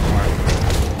 45 mark,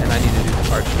 and I need to do the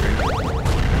card stream.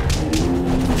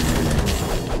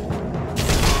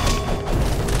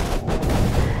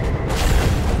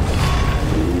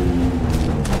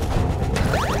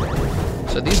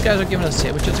 So these guys are giving us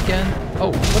sandwiches again.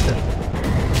 Oh, what the?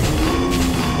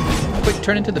 Quick,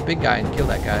 turn into the big guy and kill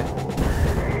that guy.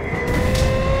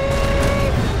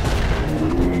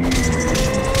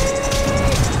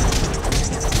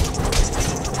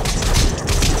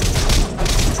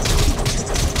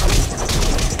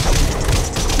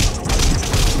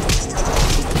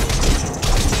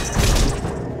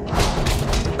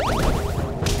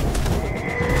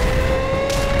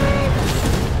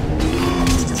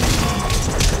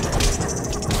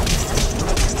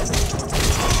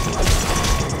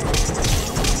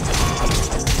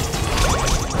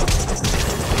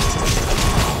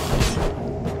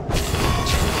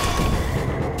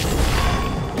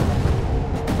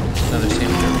 Another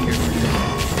sandwich over here for you.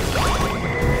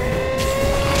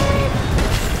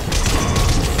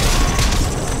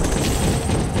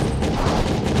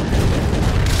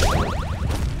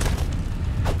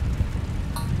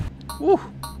 Woo!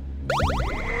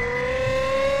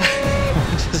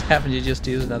 What just happened? You just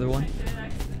use another one?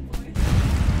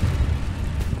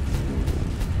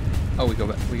 Oh, we go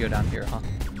down here, huh?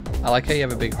 I like how you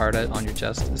have a big heart on your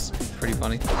chest. It's pretty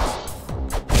funny.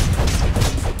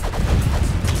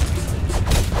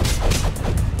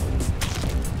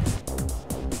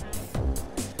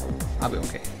 I'll be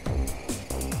okay.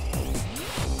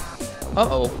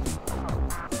 Uh-oh.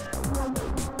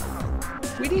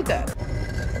 We need that.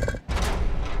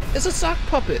 It's a sock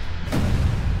puppet.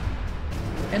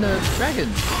 And a dragon.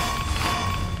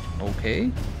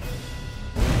 Okay.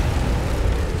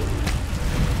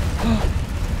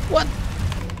 What?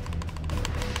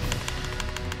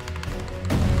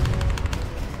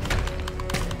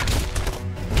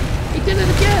 He did it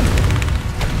again!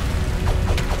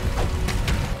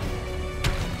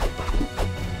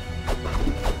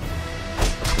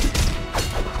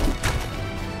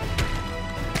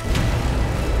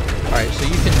 Alright, so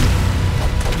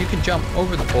you can jump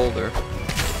over the boulder.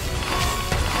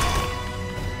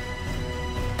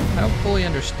 I don't fully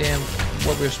understand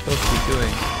what we're supposed to be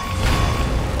doing.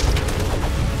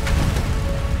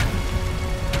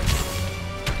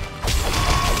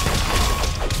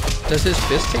 Does his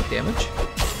fist take damage?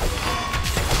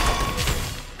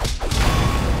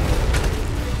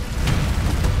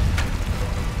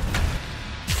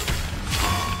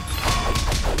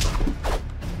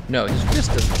 No, his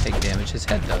fist doesn't take damage, his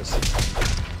head does.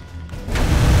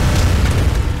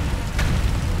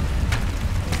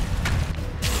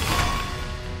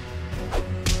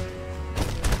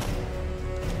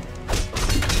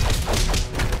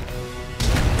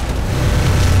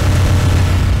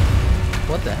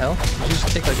 What the hell? Did you just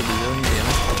take like a bazillion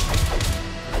damage?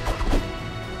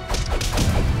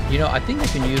 You know, I think you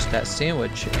can use that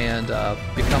sandwich and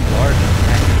become large and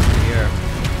hang into the air.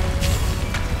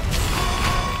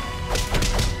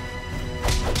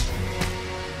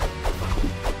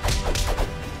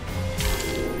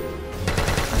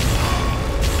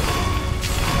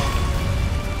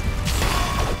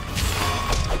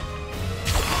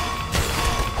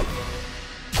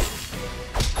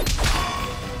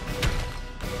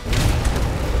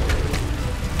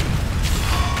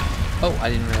 Oh,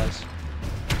 I didn't realize.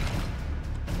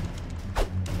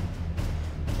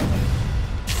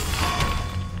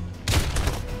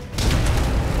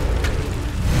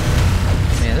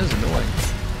 Man, this is annoying.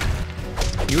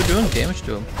 You were doing damage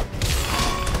to him.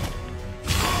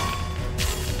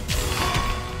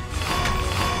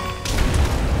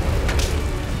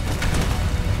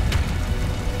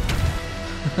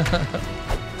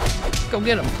 Go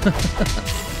get him.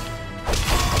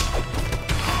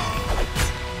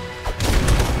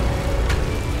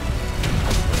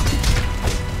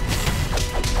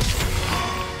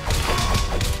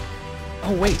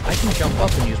 Oh wait, I can jump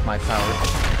up and use my power.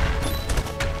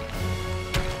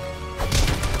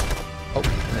 Oh,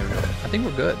 there we go. I think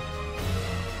we're good.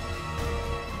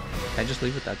 Can I just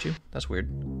leave without you? That's weird.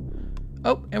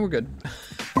 Oh, and we're good.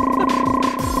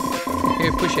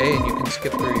 Here, push A and you can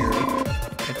skip through your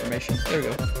information. There we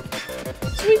go.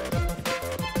 Sweet!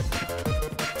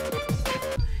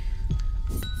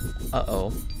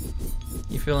 Uh-oh.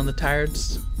 You feeling the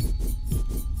tireds?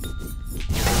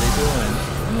 What are they doing?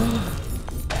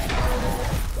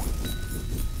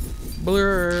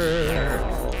 Blur!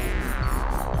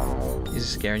 Is he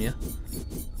scaring you?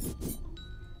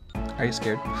 Are you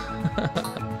scared?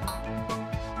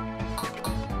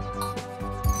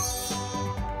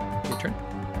 Your turn.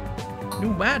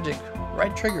 New magic!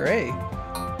 Right trigger A.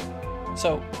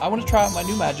 So, I want to try out my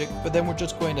new magic, but then we're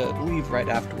just going to leave right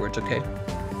afterwards, okay?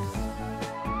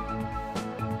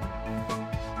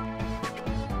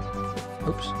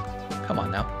 Oops. Come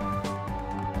on now.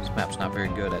 This map's not very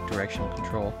good at directional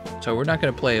control. So we're not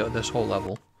going to play this whole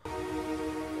level.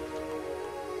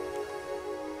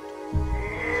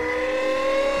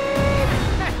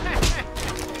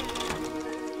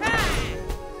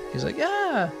 He's like,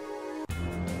 yeah!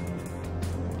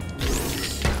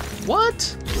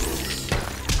 What?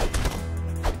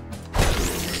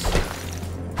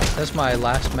 That's my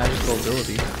last magical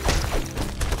ability.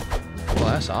 Well,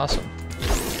 that's awesome.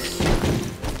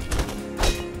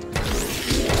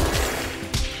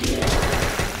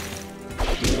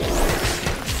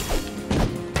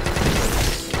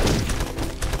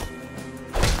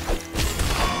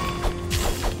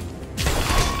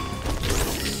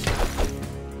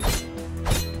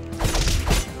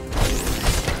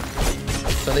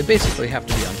 So they basically have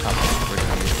to be on top of it for it to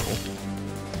be useful.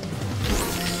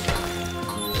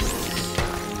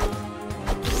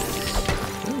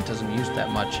 Really doesn't use that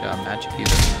much magic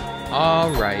either.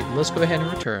 Alright, let's go ahead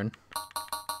and return.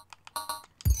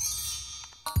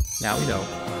 Now we know.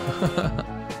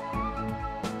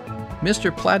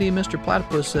 Mr. Platy and Mr.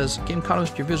 Platypus says,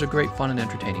 Gameconomist, your videos are great, fun, and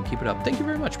entertaining. Keep it up. Thank you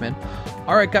very much, man.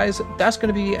 Alright, guys, that's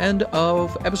going to be the end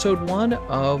of episode 1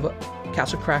 of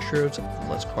Castle Crashers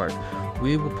Let's Card.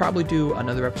 We will probably do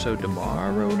another episode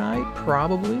tomorrow night,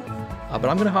 probably. But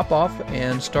I'm going to hop off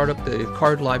and start up the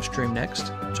card live stream next.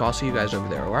 So I'll see you guys over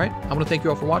there, alright? I'm going to thank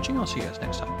you all for watching. I'll see you guys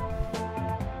next time.